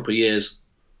past couple of years.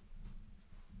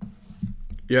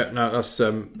 Yeah, no, that's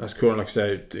cool. And like I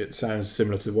say, it sounds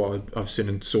similar to what I've seen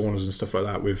in saunas and stuff like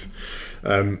that with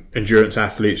endurance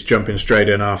athletes jumping straight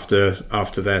in after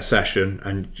their session,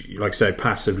 and like I say,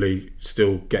 passively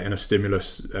still getting a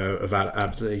stimulus of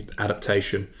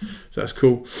adaptation. So that's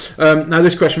cool. Now,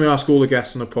 this question we ask all the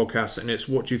guests on the podcast, and it's,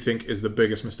 what do you think is the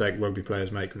biggest mistake rugby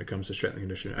players make when it comes to strength and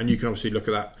conditioning? And you can obviously look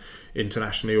at that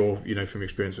internationally or from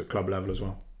experience at club level as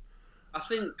well. I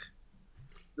think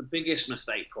the biggest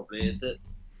mistake probably is that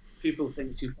people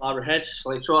think too far ahead,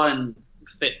 so they try and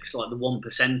fix like the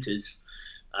 1%ers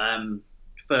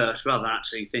first, rather than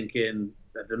actually thinking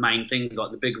that the main things like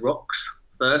the big rocks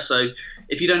first. So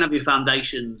if you don't have your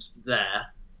foundations there,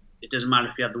 it doesn't matter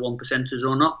if you have the 1%ers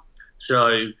or not.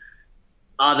 So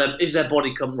is their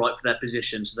body comp right for their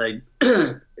position? So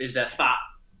is their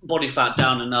body fat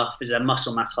down enough? Is their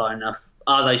muscle mass high enough?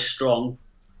 Are they strong?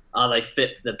 Are they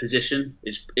fit for their position?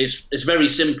 It's very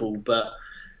simple, but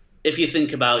if you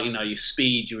think about, your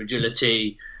speed, your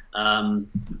agility,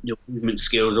 your movement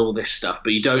skills, all this stuff,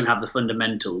 but you don't have the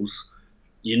fundamentals,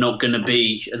 you're not going to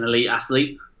be an elite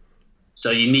athlete. So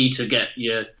you need to get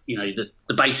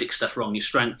the basic stuff wrong, your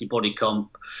strength, your body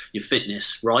comp, your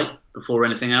fitness right before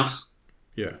anything else.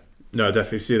 Yeah. No, I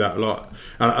definitely see that a lot.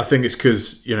 And I think it's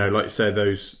because, like you say,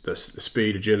 the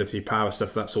speed, agility, power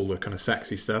stuff, that's all the kind of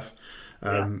sexy stuff.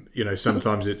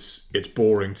 Sometimes it's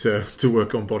boring to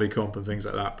work on body comp and things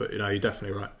like that, but you're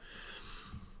definitely right.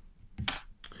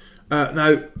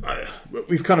 Now,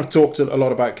 we've kind of talked a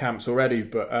lot about camps already,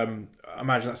 but I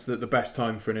imagine that's the best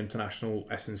time for an international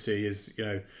S&C is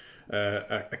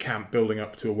a camp building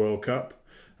up to a World Cup.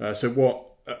 So what,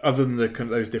 other than the kind of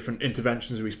those different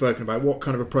interventions we've spoken about, what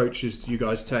kind of approaches do you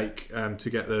guys take to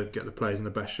get the players in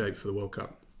the best shape for the World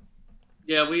Cup?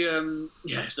 Yeah,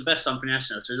 it's the best time for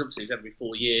national. So obviously it's every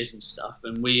 4 years and stuff,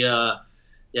 and we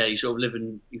you sort of live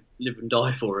and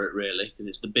die for it really, because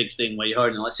it's the big thing where you're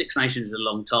holding like Six Nations is a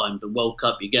long time, but World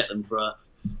Cup you get them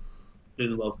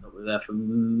doing the World Cup we're there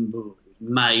from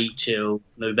May till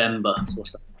November. So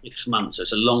what's that? 6 months. So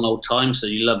it's a long old time. So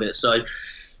you love it. So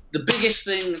the biggest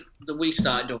thing that we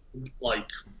started off like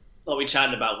we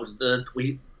chatted about was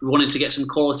we wanted to get some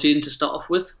quality in to start off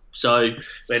with. So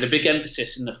we had a big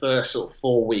emphasis in the first sort of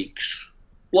 4 weeks,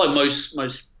 like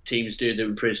most teams do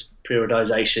doing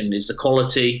periodization, is the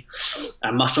quality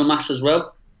and muscle mass as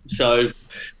well. So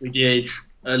we did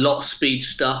a lot of speed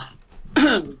stuff.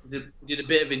 We did a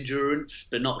bit of endurance,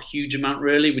 but not a huge amount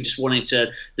really. We just wanted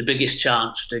the biggest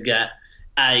chance to get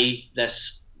their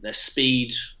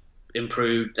speed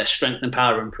improved, their strength and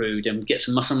power improved, and get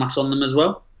some muscle mass on them as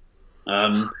well.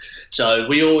 So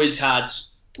we always had,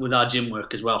 with our gym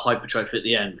work as well, hypertrophy at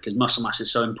the end, because muscle mass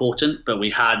is so important. But we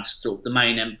had sort of the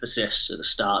main emphasis at the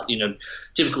start,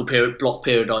 typical block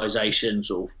periodization,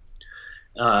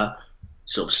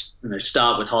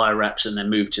 start with higher reps and then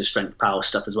move to strength power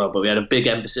stuff as well. But we had a big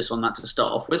emphasis on that to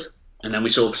start off with, and then we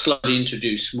sort of slowly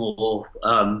introduced more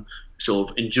sort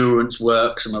of endurance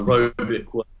work, some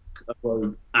aerobic work,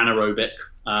 anaerobic.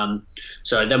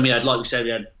 So then we had, like we said,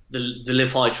 we had the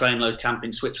Live High Train Low camp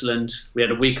in Switzerland. We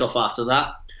had a week off after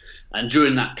that, and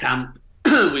during that camp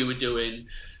we were doing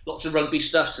lots of rugby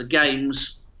stuff, so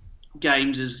games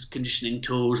as conditioning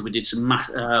tools. We did some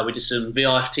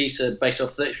VIFT, so based off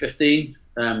 30-15,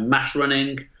 mass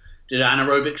running, did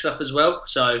anaerobic stuff as well.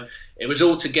 So it was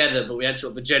all together, but we had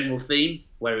sort of a general theme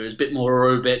where it was a bit more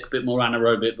aerobic, a bit more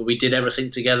anaerobic, but we did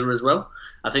everything together as well.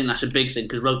 I think that's a big thing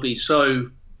because rugby is so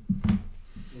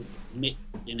mixed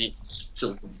in its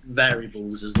sort of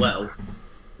variables as well.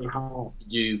 It's hard to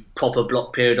do proper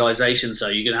block periodisation, so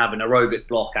you're going to have an aerobic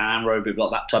block, an anaerobic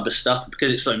block, that type of stuff.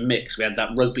 Because it's so mixed, we had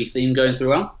that rugby theme going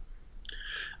throughout.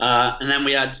 And then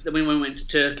when we went to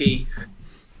Turkey,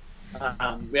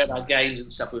 we had our games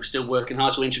and stuff. We were still working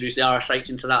hard, so we introduced the RSH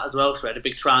into that as well. So we had a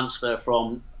big transfer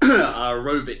from our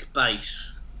aerobic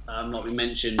base, like we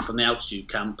mentioned, from the altitude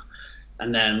camp,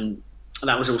 and then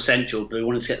that was all central. But we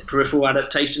wanted to get peripheral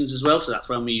adaptations as well, so that's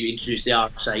when we introduced the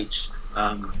RSH.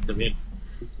 That we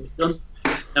done.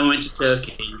 Then we went to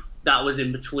Turkey. That was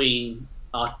in between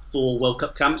our 4 World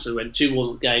Cup camps. So we went 2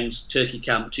 warm-up games, Turkey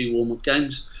camp, 2 warm-up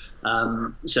games.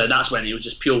 So that's when it was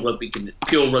just pure rugby.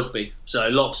 So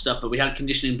a lot of stuff, but we had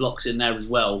conditioning blocks in there as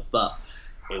well. But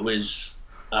it was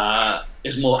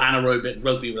more anaerobic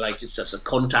rugby related stuff, so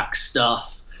contact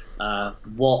stuff,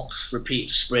 walks,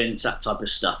 repeat sprints, that type of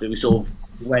stuff. It was sort of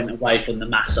went away from the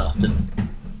mass after.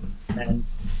 And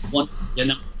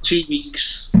 2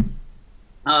 weeks.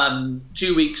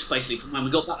 2 weeks basically from when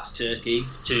we got back to Turkey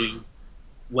to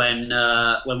when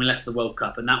we left the World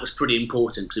Cup, and that was pretty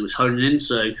important because it was honing in.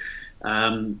 So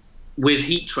with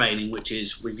heat training, which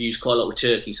is we've used quite a lot with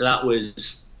Turkey, so that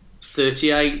was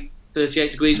 38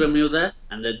 degrees when we were there,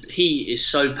 and the heat is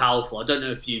so powerful. I don't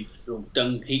know if you've sort of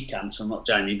done heat camps or not,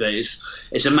 Jamie, but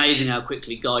it's amazing how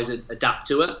quickly guys adapt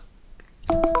to it.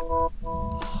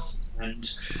 And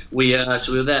we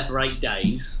were there for 8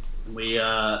 days. We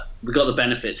got the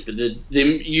benefits, but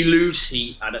you lose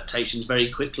heat adaptations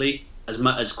very quickly,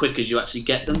 as quick as you actually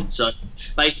get them. So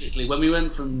basically, when we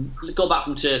got back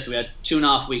from Turkey, we had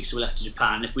 2.5 weeks till we left to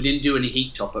Japan. If we didn't do any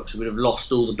heat top-ups, we would have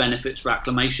lost all the benefits for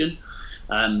acclimation.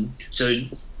 So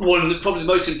probably the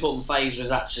most important phase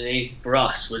was actually for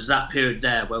us was that period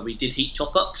there where we did heat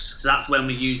top-ups. So that's when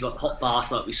we used like hot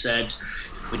baths, like we said.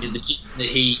 We did the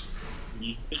heat.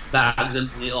 Bin bags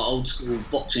and the old school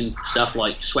boxing stuff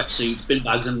like sweatsuits, bin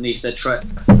bags underneath their top,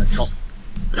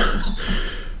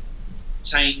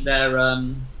 maintain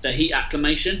their heat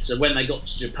acclimation. So when they got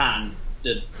to Japan,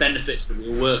 the benefits that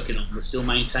we were working on were still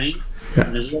maintained. Yeah.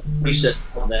 And there's a lot of research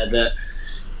out there that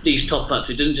these top ups,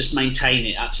 it doesn't just maintain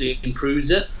it, actually improves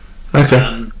it.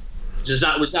 Okay. So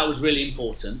that was really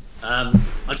important. I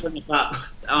don't know if that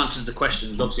answers the question.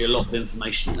 There's obviously a lot of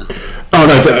information there. Oh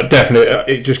no, definitely.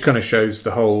 It just kind of shows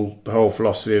the whole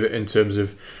philosophy of it in terms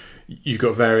of you've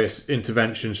got various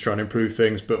interventions trying to improve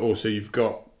things, but also you've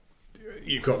got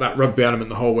that rugby element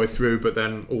the whole way through. But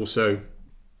then also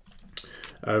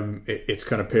it's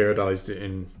kind of periodised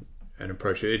in an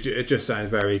approach. It just sounds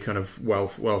very kind of well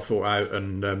thought out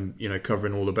and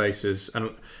covering all the bases. And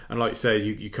like you say,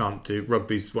 you can't do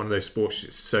rugby's one of those sports.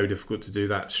 It's so difficult to do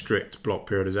that strict block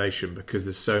periodisation because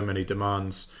there's so many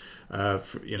demands,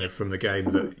 from the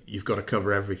game that you've got to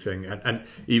cover everything. And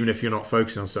even if you're not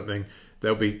focusing on something,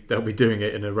 they'll be doing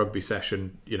it in a rugby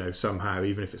session, somehow,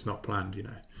 even if it's not planned.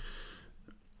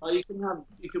 Well, you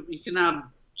can have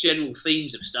general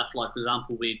themes of stuff. Like for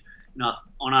example,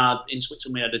 in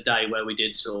Switzerland we had a day where we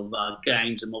did sort of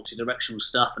games and multi-directional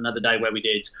stuff. Another day where we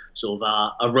did sort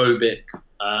of aerobic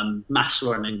mass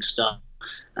running stuff.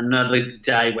 Another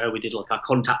day where we did like our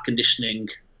contact conditioning,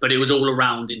 but it was all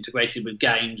around integrated with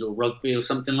games or rugby or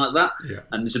something like that. Yeah.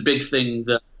 And it's a big thing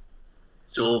that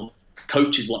sort of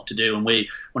coaches want to do, and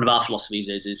one of our philosophies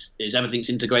is everything's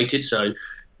integrated. So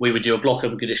we would do a block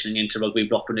of conditioning into rugby,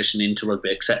 block conditioning into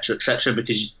rugby, etc.,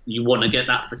 because you want to get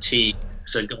that fatigue.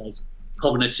 So guys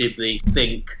cognitively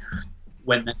think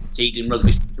when they're fatigued in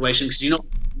rugby situations, because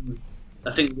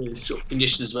I think with sort of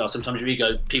conditioning as well, sometimes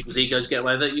people's egos get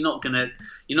away with it. You're not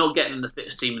getting the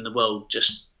fittest team in the world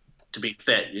just to be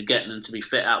fit. You're getting them to be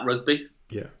fit at rugby.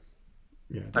 Yeah.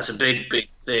 That's a big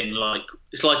thing. Like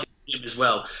it's like a gym as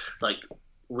well. Like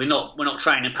we're not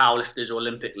training powerlifters or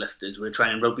Olympic lifters. We're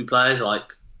training rugby players.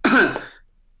 Like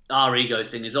our ego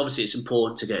thing is obviously it's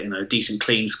important to get decent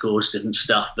clean scores, different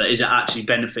stuff, but is it actually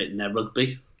benefiting their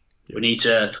rugby? Yeah. We need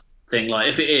to think like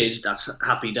if it is, that's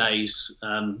happy days.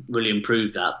 Really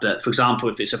improve that. But for example,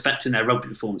 if it's affecting their rugby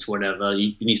performance, or whatever,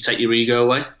 you need to take your ego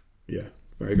away. Yeah,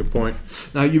 Very good point.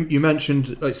 Now, you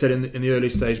mentioned, like I said, in the early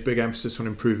stage, big emphasis on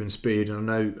improving speed, and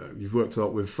I know you've worked a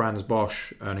lot with Frans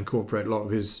Bosch and incorporate a lot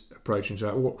of his approach into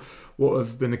that. What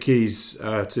have been the keys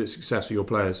to success for your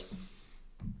players?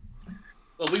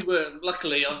 Well,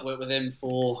 luckily, I've worked with him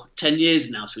for 10 years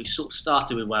now, so he sort of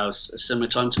started with Wales at a similar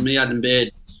time to me. Adam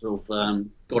Beard sort of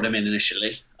got him in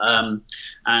initially. And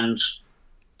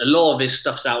a lot of his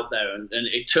stuff's out there, and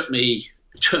it took me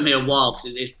a while,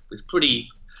 because it's pretty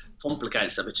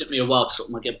complicated stuff. It took me a while to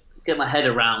sort of get my head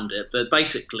around it. But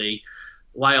basically,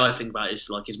 the way I think about it is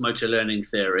like his motor learning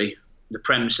theory. The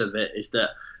premise of it is that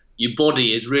your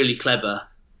body is really clever,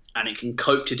 and it can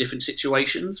cope to different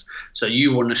situations. So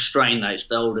you want to strain that. It's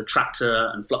the old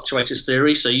attractor and fluctuators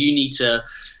theory. So you need to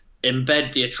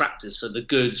embed the attractors, so the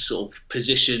good sort of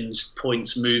positions,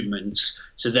 points, movements,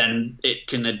 so then it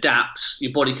can adapt,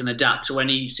 your body can adapt to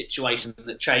any situation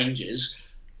that changes,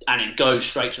 and it goes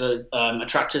straight to the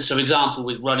attractors. So, for example,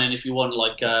 with running, if you want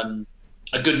like a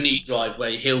good knee drive where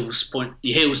your heels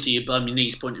to your bum, your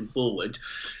knees pointing forward,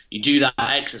 you do that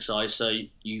exercise. So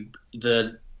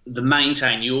the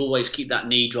maintain, you always keep that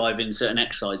knee drive in certain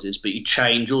exercises, but you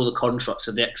change all the constructs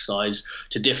of the exercise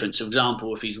to different. So, for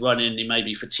example, if he's running, he may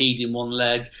be fatigued in one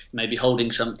leg, he may be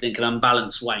holding something, an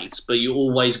unbalanced weight, but you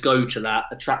always go to that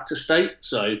attractor state,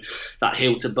 so that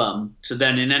heel to bum. So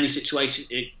then in any situation,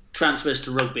 it transfers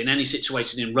to rugby. In any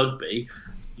situation in rugby,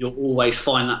 you'll always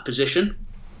find that position.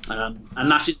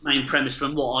 And that's its main premise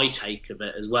from what I take of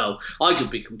it as well. I could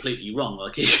be completely wrong.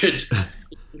 Like it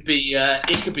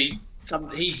could be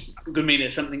something, he could mean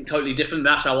it's something totally different.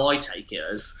 That's how I take it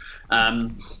as.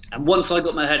 And once I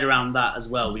got my head around that as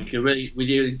well, we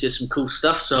really did some cool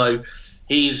stuff. So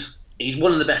he's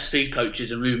one of the best speed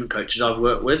coaches and movement coaches I've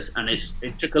worked with, and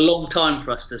it took a long time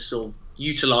for us to sort of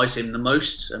utilise him the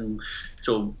most. And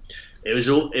so it was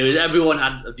everyone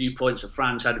had a viewpoint. So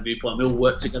Frans had a viewpoint. We all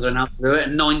worked together and out to do it.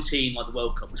 And 19, like the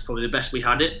World Cup, was probably the best we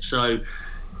had it. So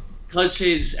because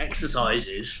his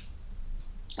exercises,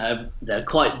 they're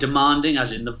quite demanding,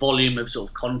 as in the volume of sort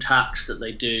of contacts that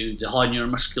they do, the high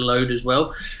neuromuscular load as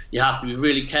well. You have to be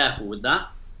really careful with that.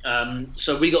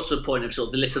 So we got to the point of sort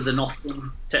of the little than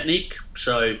often technique.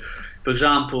 So, for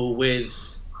example,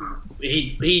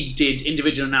 he did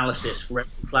individual analysis for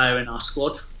every player in our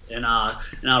squad, in our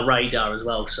radar as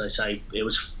well. So say it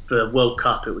was for World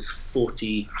Cup, it was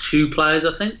 42 players,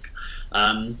 I think.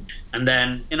 And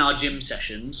then in our gym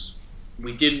sessions,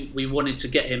 we wanted to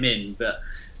get him in, but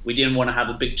we didn't want to have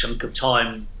a big chunk of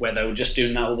time where they were just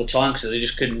doing that all the time, because they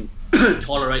just couldn't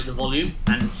tolerate the volume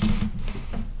and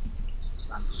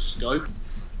just go. We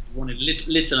wanted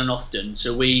little and often,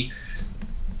 so we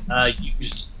did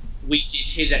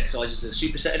his exercises as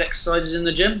supersetted exercises in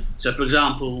the gym. So, for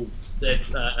example,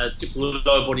 a typical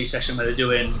lower body session where they're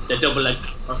doing their double leg,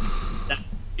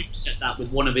 superset that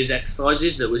with one of his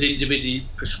exercises that was individually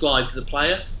prescribed for the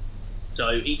player.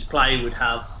 So each player would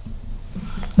have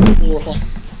 4 or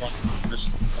 5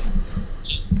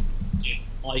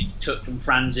 I took from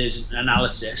Franz's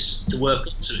analysis to work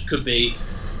on. So it could be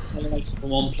from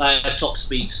one player, top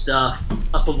speed stuff,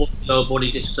 upper body, lower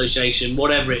body disassociation,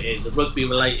 whatever it is, a rugby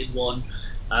related one.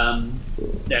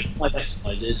 They're 5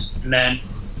 exercises, and then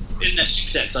in their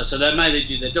superset exercise, so they may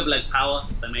do their double leg power,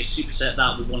 they may superset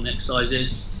that with one of the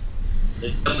exercises.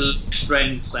 The double leg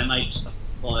strength, they may just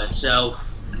by itself,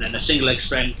 and then a single leg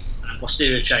strength and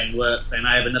posterior chain work, they may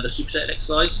have another superset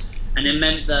exercise. And it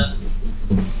meant that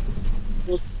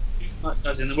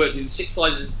in the world, doing 6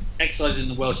 exercises in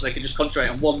the world, so they could just concentrate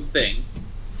on one thing.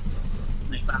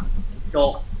 And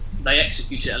they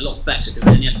executed it a lot better, because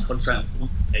then you had to concentrate on one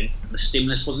thing, and the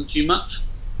stimulus wasn't too much.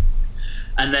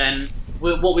 And then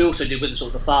what we also did with the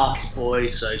sort of the fast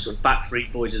boys, so sort of back 3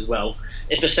 boys as well,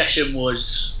 if a session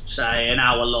was, say, an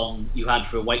hour long you had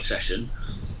for a weight session,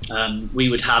 we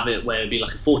would have it where it would be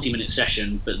like a 40-minute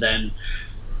session, but then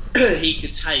he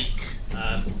could take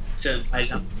certain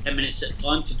players out 10 minutes at a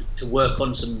time to work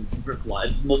on some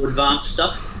like more advanced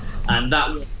stuff, and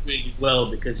that worked really well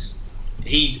because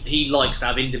he likes to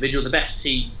have individual. The best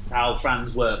how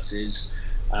Frans works is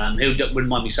he wouldn't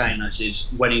mind me saying this,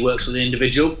 is when he works with an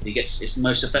individual, it's the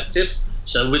most effective.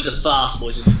 So with the fast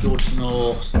boys, George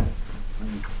North,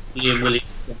 and Ian Williams,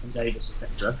 Stephen Davis,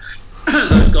 etc.,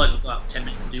 those guys would go out 10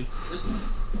 minutes to do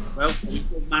well. We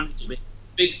managed it. The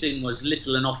big thing was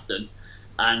little and often,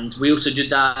 and we also did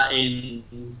that in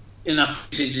our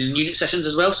in unit sessions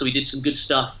as well. So we did some good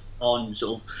stuff on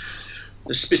sort of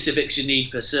the specifics you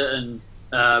need for certain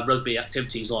rugby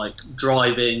activities like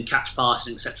driving, catch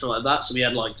passing, etc. like that. So we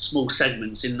had like small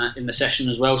segments in the session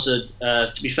as well. So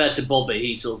to be fair to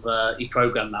Bobby, he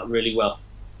programmed that really well.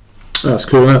 That's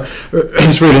cool.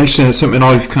 It's really interesting. It's something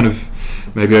I've kind of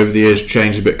maybe over the years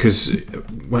changed a bit? Because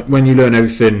when you learn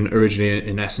everything originally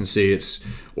in S&C, it's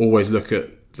always look at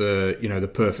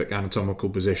the perfect anatomical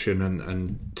position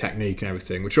and technique and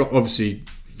everything, which obviously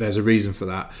there's a reason for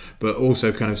that, but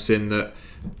also kind of seeing that,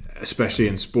 especially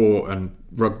in sport, and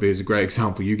rugby is a great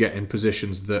example, you get in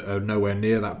positions that are nowhere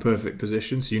near that perfect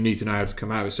position, so you need to know how to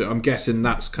come out of it. So I'm guessing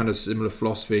that's kind of similar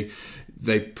philosophy.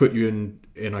 They put you in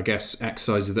I guess,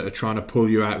 exercises that are trying to pull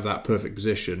you out of that perfect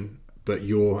position, but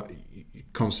you're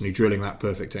constantly drilling that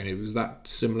perfect technique. Was that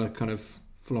similar kind of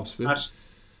philosophy? That's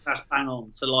bang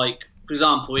on. So, like, for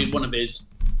example, one of his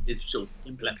sort of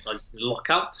simple exercises is a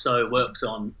lockout. So it works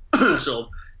on sort of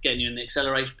getting you in the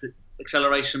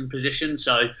acceleration position.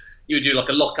 So you would do like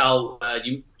a lockout.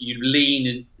 You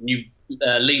lean and you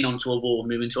lean onto a wall and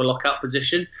move into a lockout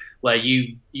position where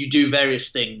you do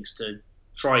various things to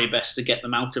try your best to get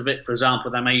them out of it. For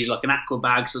example, they may use like an aqua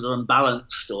bag so they're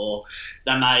unbalanced, or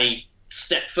they may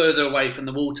step further away from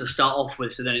the wall to start off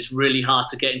with, so then it's really hard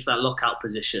to get into that lockout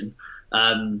position.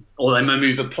 Or they may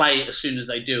move a plate as soon as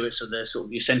they do it, so they're sort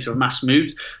of your centre of mass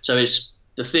moves. So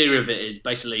the theory of it is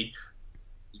basically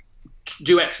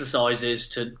do exercises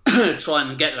to try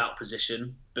and get that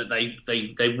position, but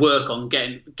they work on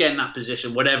getting that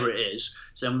position, whatever it is.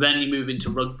 So then you move into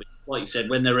rugby, like you said,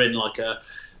 when they're in like a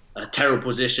terrible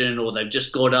position or they've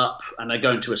just got up and they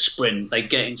go into a sprint, they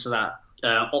get into that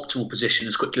optimal position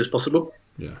as quickly as possible.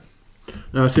 Yeah.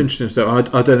 No, it's interesting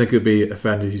stuff. I don't think it'd be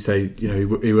offended if you say,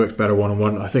 he works better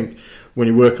one-on-one. I think when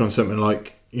you're working on something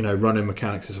like, running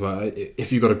mechanics as well,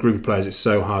 if you've got a group of players, it's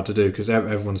so hard to do because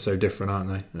everyone's so different, aren't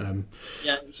they?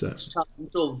 It's tough.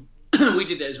 We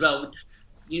did it as well.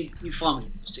 You find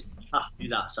you have to do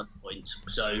that at some point.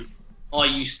 So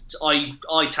I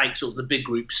take sort of the big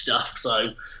group stuff. So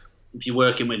if you're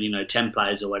working with 10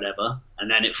 players or whatever,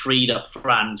 and then it freed up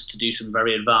Franz to do some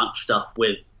very advanced stuff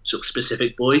with sort of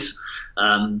specific boys.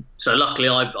 So luckily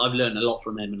I've learned a lot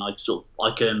from him, and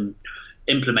I can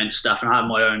implement stuff and I have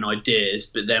my own ideas,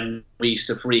 but then we used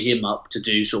to free him up to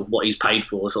do sort of what he's paid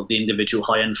for, sort of the individual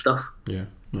high-end stuff. Yeah,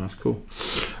 that's cool.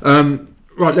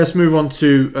 Right, let's move on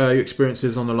to your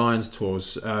experiences on the Lions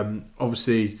tours.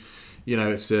 Obviously,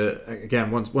 it's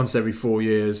again once every 4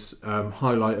 years,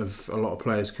 highlight of a lot of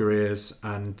players' careers,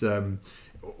 and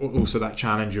also that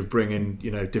challenge of bringing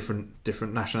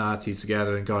different nationalities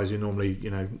together and guys who normally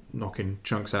knocking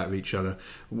chunks out of each other.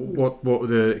 What were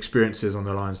the experiences on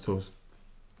the Lions tours?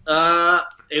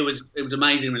 It was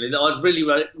amazing, really. I was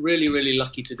really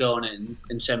lucky to go on it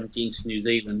in 17 to New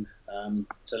Zealand.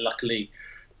 So luckily,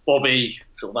 Bobby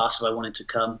sort of asked if I wanted to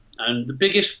come. And the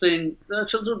biggest thing,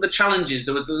 sort of the challenges,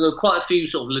 there were quite a few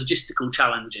sort of logistical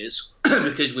challenges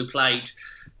because we played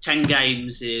 10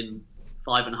 games in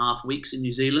 5.5 weeks in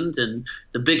New Zealand, and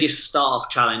the biggest start-off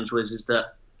challenge is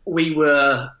that we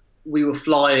were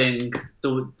flying.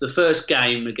 The first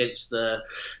game against the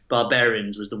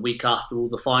Barbarians was the week after all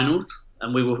the finals,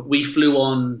 and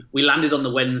we landed on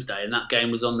the Wednesday, and that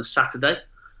game was on the Saturday.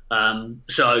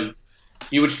 So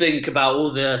you would think about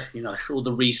all the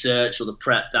research or the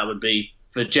prep that would be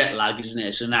for jet lag, isn't it?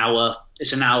 It's an hour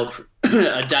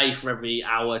a day for every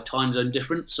hour time zone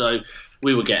difference. So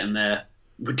we were getting there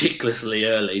ridiculously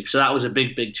early. So that was a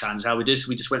big challenge. How we did, so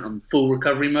we just went on full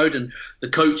recovery mode, and the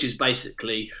coaches,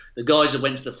 basically, the guys that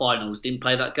went to the finals didn't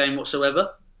play that game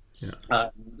whatsoever. Yeah.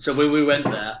 So we went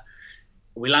there,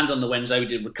 we landed on the Wednesday, we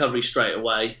did recovery straight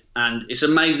away, and it's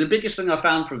amazing. The biggest thing I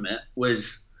found from it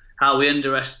was how we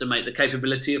underestimate the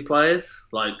capability of players.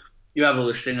 Like, you have all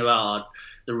this thing about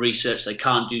the research, they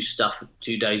can't do stuff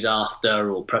 2 days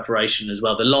after, or preparation as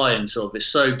well. The Lions sort of is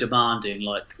so demanding.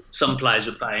 Like, some players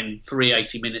were playing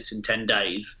 380 minutes in 10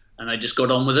 days and they just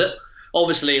got on with it.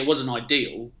 Obviously it wasn't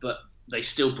ideal, but they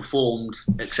still performed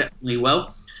exceptionally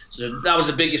well. So that was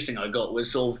the biggest thing I got, was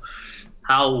sort of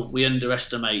how we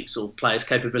underestimate sort of players'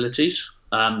 capabilities.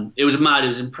 It was mad, it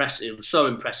was impressive. It was so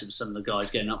impressive, some of the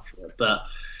guys getting up for it. But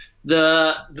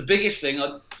the biggest thing,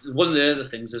 one of the other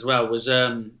things as well, was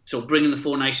sort of bringing the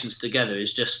Four Nations together.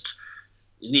 Is just,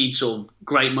 you need sort of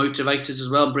great motivators as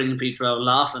well, bringing people to have a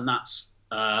laugh, and that's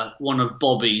one of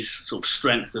Bobby's sort of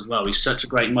strengths as well. He's such a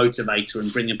great motivator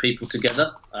and bringing people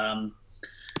together.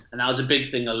 And that was a big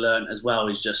thing I learned as well,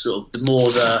 is just sort of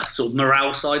the sort of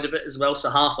morale side of it as well. So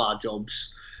half our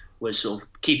jobs was sort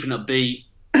of keeping upbeat,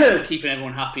 keeping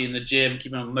everyone happy in the gym,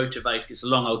 keeping them motivated. It's a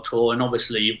long old tour, and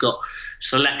obviously you've got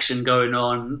selection going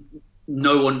on.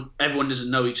 Everyone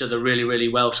doesn't know each other really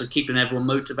well, so keeping everyone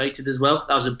motivated as well.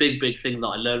 That was a big thing that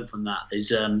I learned from that, is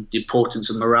the importance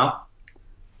of morale.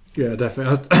 Yeah,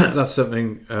 definitely. That's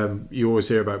something you always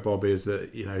hear about Bobby, is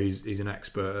that he's an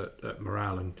expert at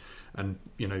morale and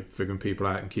figuring people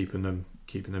out and keeping them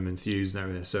keeping them enthused and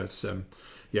everything. So it's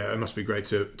it must be great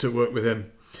to work with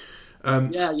him.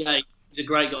 Yeah, he's a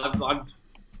great guy.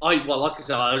 Like I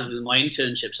said, I was with my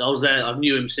internships. I was there. I've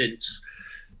knew him since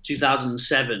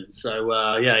 2007.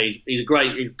 So he's a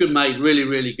good mate. Really,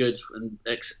 really good and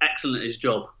excellent at his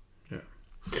job.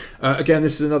 Again,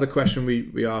 this is another question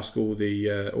we ask all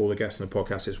the guests on the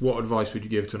podcast. Is what advice would you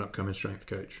give to an upcoming strength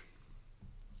coach?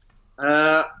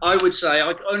 I would say,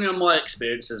 only on my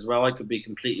experience as well, I could be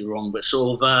completely wrong, but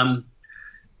sort of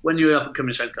when you're up and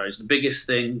coming strength coach, the biggest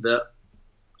thing that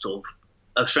sort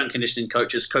of strength conditioning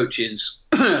coaches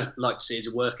like to see is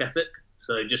a work ethic.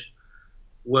 So just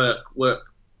work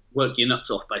your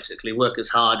nuts off, basically. Work as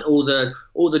hard. All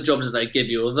the jobs that they give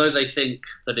you, although they think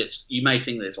that you may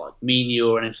think that it's like menial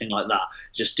or anything like that,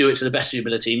 just do it to the best of your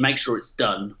ability. Make sure it's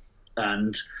done,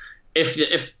 and if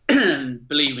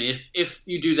believe me, if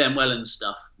you do them well and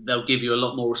stuff, they'll give you a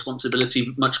lot more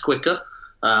responsibility much quicker.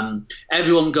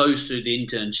 Everyone goes through the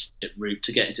internship route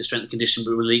to get into strength and conditioning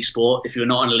with elite sport. If you're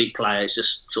not an elite player, it's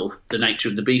just sort of the nature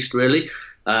of the beast, really.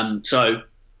 So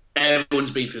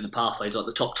everyone's been through the pathways, like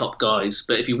the top guys.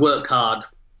 But if you work hard,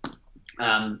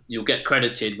 you'll get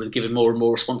credited with giving more and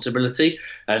more responsibility.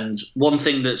 And one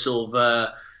thing that sort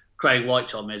of Craig White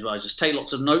told me as well is just take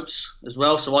lots of notes as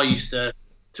well. So I used to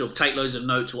sort of take loads of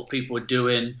notes of what people were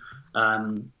doing,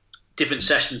 different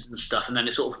sessions and stuff, and then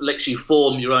it sort of lets you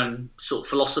form your own sort of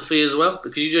philosophy as well,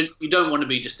 because you don't want to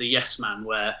be just a yes man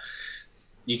where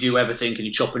you do everything and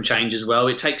you chop and change as well.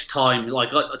 It takes time.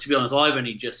 To be honest, I've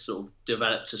only just sort of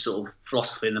developed a sort of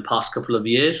philosophy in the past couple of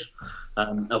years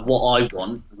of what I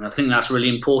want, and I think that's really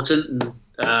important. And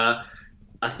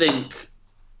I think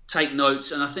take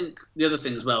notes, and I think the other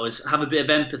thing as well is have a bit of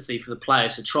empathy for the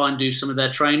players to try and do some of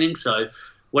their training. So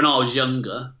when I was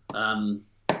younger,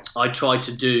 I tried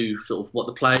to do sort of what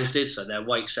the players did, so their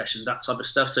weight sessions, that type of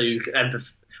stuff. So you have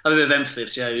a bit of empathy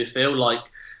to see how you feel. Like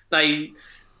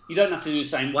you don't have to do the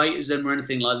same weight as them or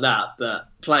anything like that, but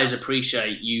players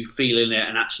appreciate you feeling it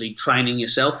and actually training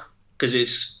yourself, because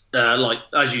it's like,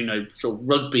 as you know, sort of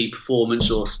rugby performance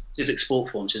or specific sport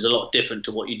performance is a lot different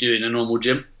to what you do in a normal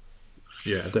gym.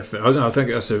 Yeah, definitely. I think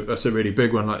that's a really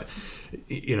big one. Like,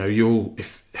 you know,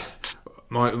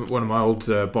 one of my old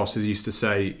bosses used to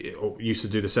say, or used to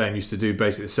do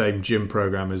basically the same gym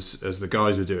program as the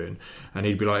guys were doing, and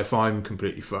he'd be like, if I'm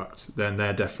completely fucked, then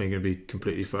they're definitely going to be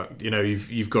completely fucked. You know,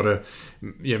 you've got to,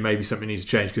 you know, maybe something needs to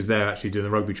change because they're actually doing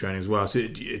the rugby training as well. So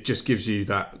it just gives you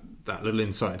that little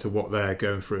insight into what they're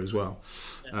going through as well.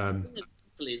 Yeah.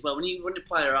 As well, when the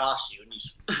player asks you and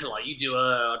you do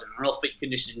an off-beat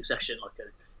conditioning session,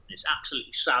 it's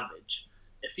absolutely savage.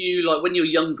 If you when you're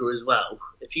younger as well,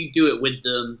 if you do it with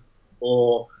them,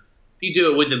 or if you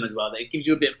do it with them as well, it gives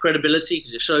you a bit of credibility,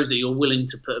 because it shows that you're willing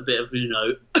to put a bit of a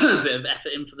bit of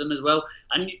effort in for them as well.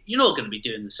 And you're not going to be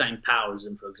doing the same power as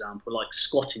them, for example, like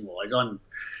squatting wise. I'm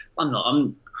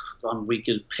weak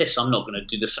as piss. I'm not going to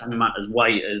do the same amount of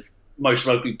weight as most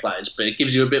rugby players, but it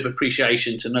gives you a bit of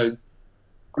appreciation to know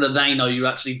that they know you're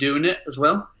actually doing it as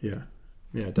well.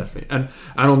 Yeah, definitely. And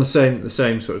on the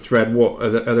same sort of thread, what are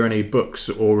there any books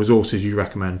or resources you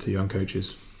recommend to young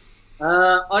coaches?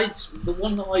 The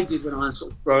one that I did when I was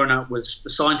sort of growing up was The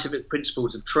Scientific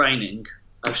Principles of Training,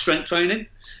 of Strength Training.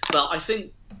 But I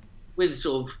think with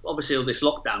sort of obviously all this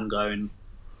lockdown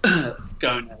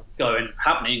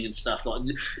happening and stuff, like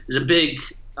there's a big,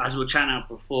 as we were chatting out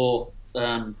before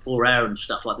air and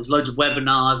stuff, like there's loads of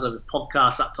webinars,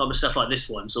 podcasts, that type of stuff like this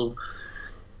one.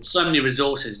 So many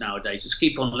resources nowadays. Just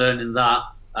keep on learning that,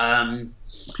 and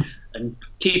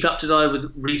keep up to date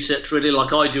with research. Really,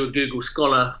 like I do a Google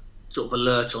Scholar sort of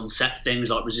alert on set things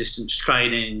like resistance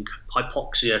training,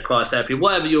 hypoxia, cryotherapy,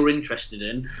 whatever you're interested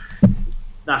in.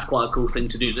 That's quite a cool thing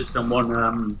to do. That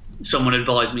someone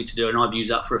advised me to do, and I've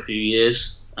used that for a few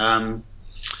years. But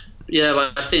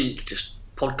I think just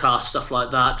podcast stuff like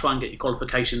that. Try and get your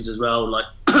qualifications as well. Like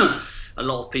a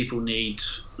lot of people need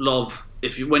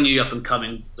when you're up and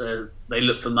coming, they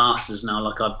look for masters now.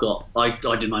 Like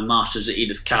I did my masters at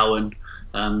Edith Cowan.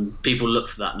 People look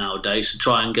for that nowadays, so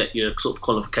try and get your sort of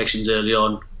qualifications early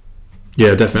on.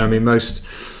 Yeah, definitely. I mean, most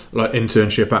like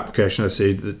internship applications, I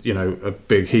see that, you know, a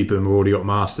big heap of them have already got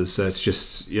masters. So it's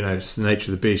just, you know, it's the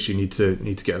nature of the beast. You need to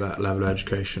get that level of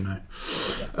education now.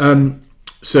 Yeah.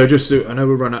 So I know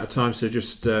we'll run out of time. So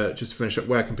just to finish up,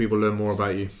 where can people learn more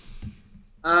about you?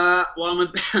 Well,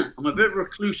 I'm a bit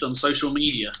recluse on social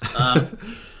media.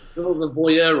 Sort of a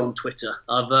voyeur on Twitter.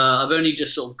 I've only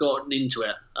just sort of gotten into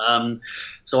it,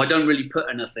 so I don't really put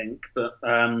anything. But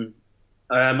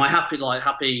my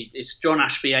happy, it's John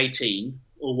Ashby 18,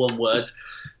 all one word.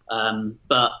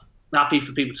 But happy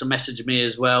for people to message me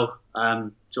as well,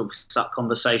 sort of start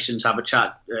conversations, have a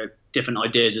chat, different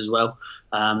ideas as well.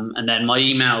 And then my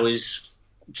email is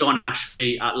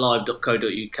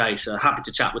johnashby@live.co.uk. So happy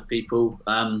to chat with people.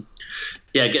 I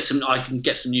can get some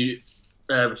new.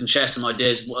 We can share some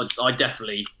ideas. I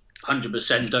definitely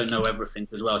 100% don't know everything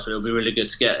as well, so it'll be really good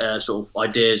to get sort of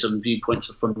ideas and viewpoints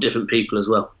from different people as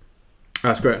well.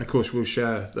 That's great, and of course we'll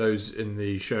share those in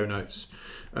the show notes.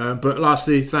 But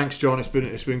lastly, thanks, John.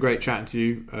 It's been great chatting to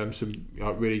you. Some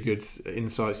really good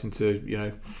insights into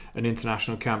an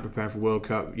international camp preparing for World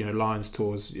Cup. Lions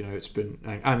tours. It's been,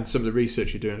 and some of the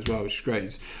research you're doing as well, which is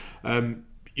great.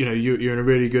 You're in a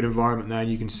really good environment now, and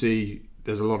you can see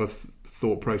there's a lot of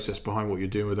thought process behind what you're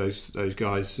doing with those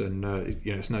guys, and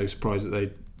it's no surprise that they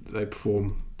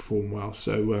perform well.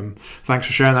 So thanks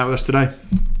for sharing that with us today.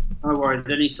 No worries,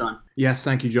 anytime. Yes,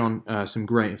 thank you, John. Some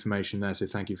great information there, so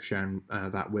thank you for sharing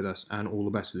that with us, and all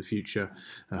the best for the future.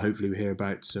 Hopefully we hear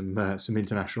about some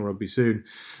international rugby soon.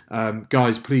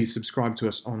 Guys, please subscribe to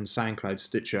us on SoundCloud,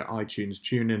 Stitcher, iTunes,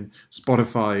 TuneIn,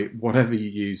 Spotify, whatever you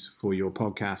use for your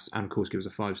podcasts, and of course give us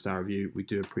a 5-star review. We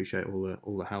do appreciate all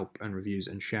the help and reviews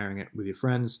and sharing it with your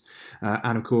friends.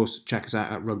 And of course, check us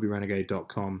out at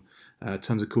rugbyrenegade.com.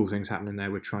 Tons of cool things happening there.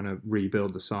 We're trying to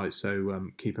rebuild the site, so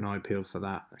keep an eye peeled for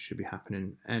that. That should be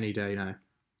happening any day now.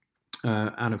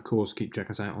 And of course, keep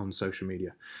checking us out on social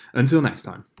media. Until next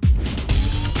time.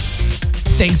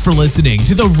 Thanks for listening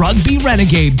to the Rugby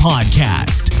Renegade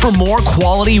podcast. For more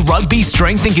quality rugby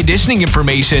strength and conditioning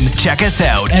information, check us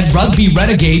out at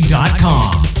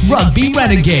rugbyrenegade.com. Rugby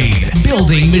Renegade,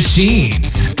 building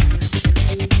machines.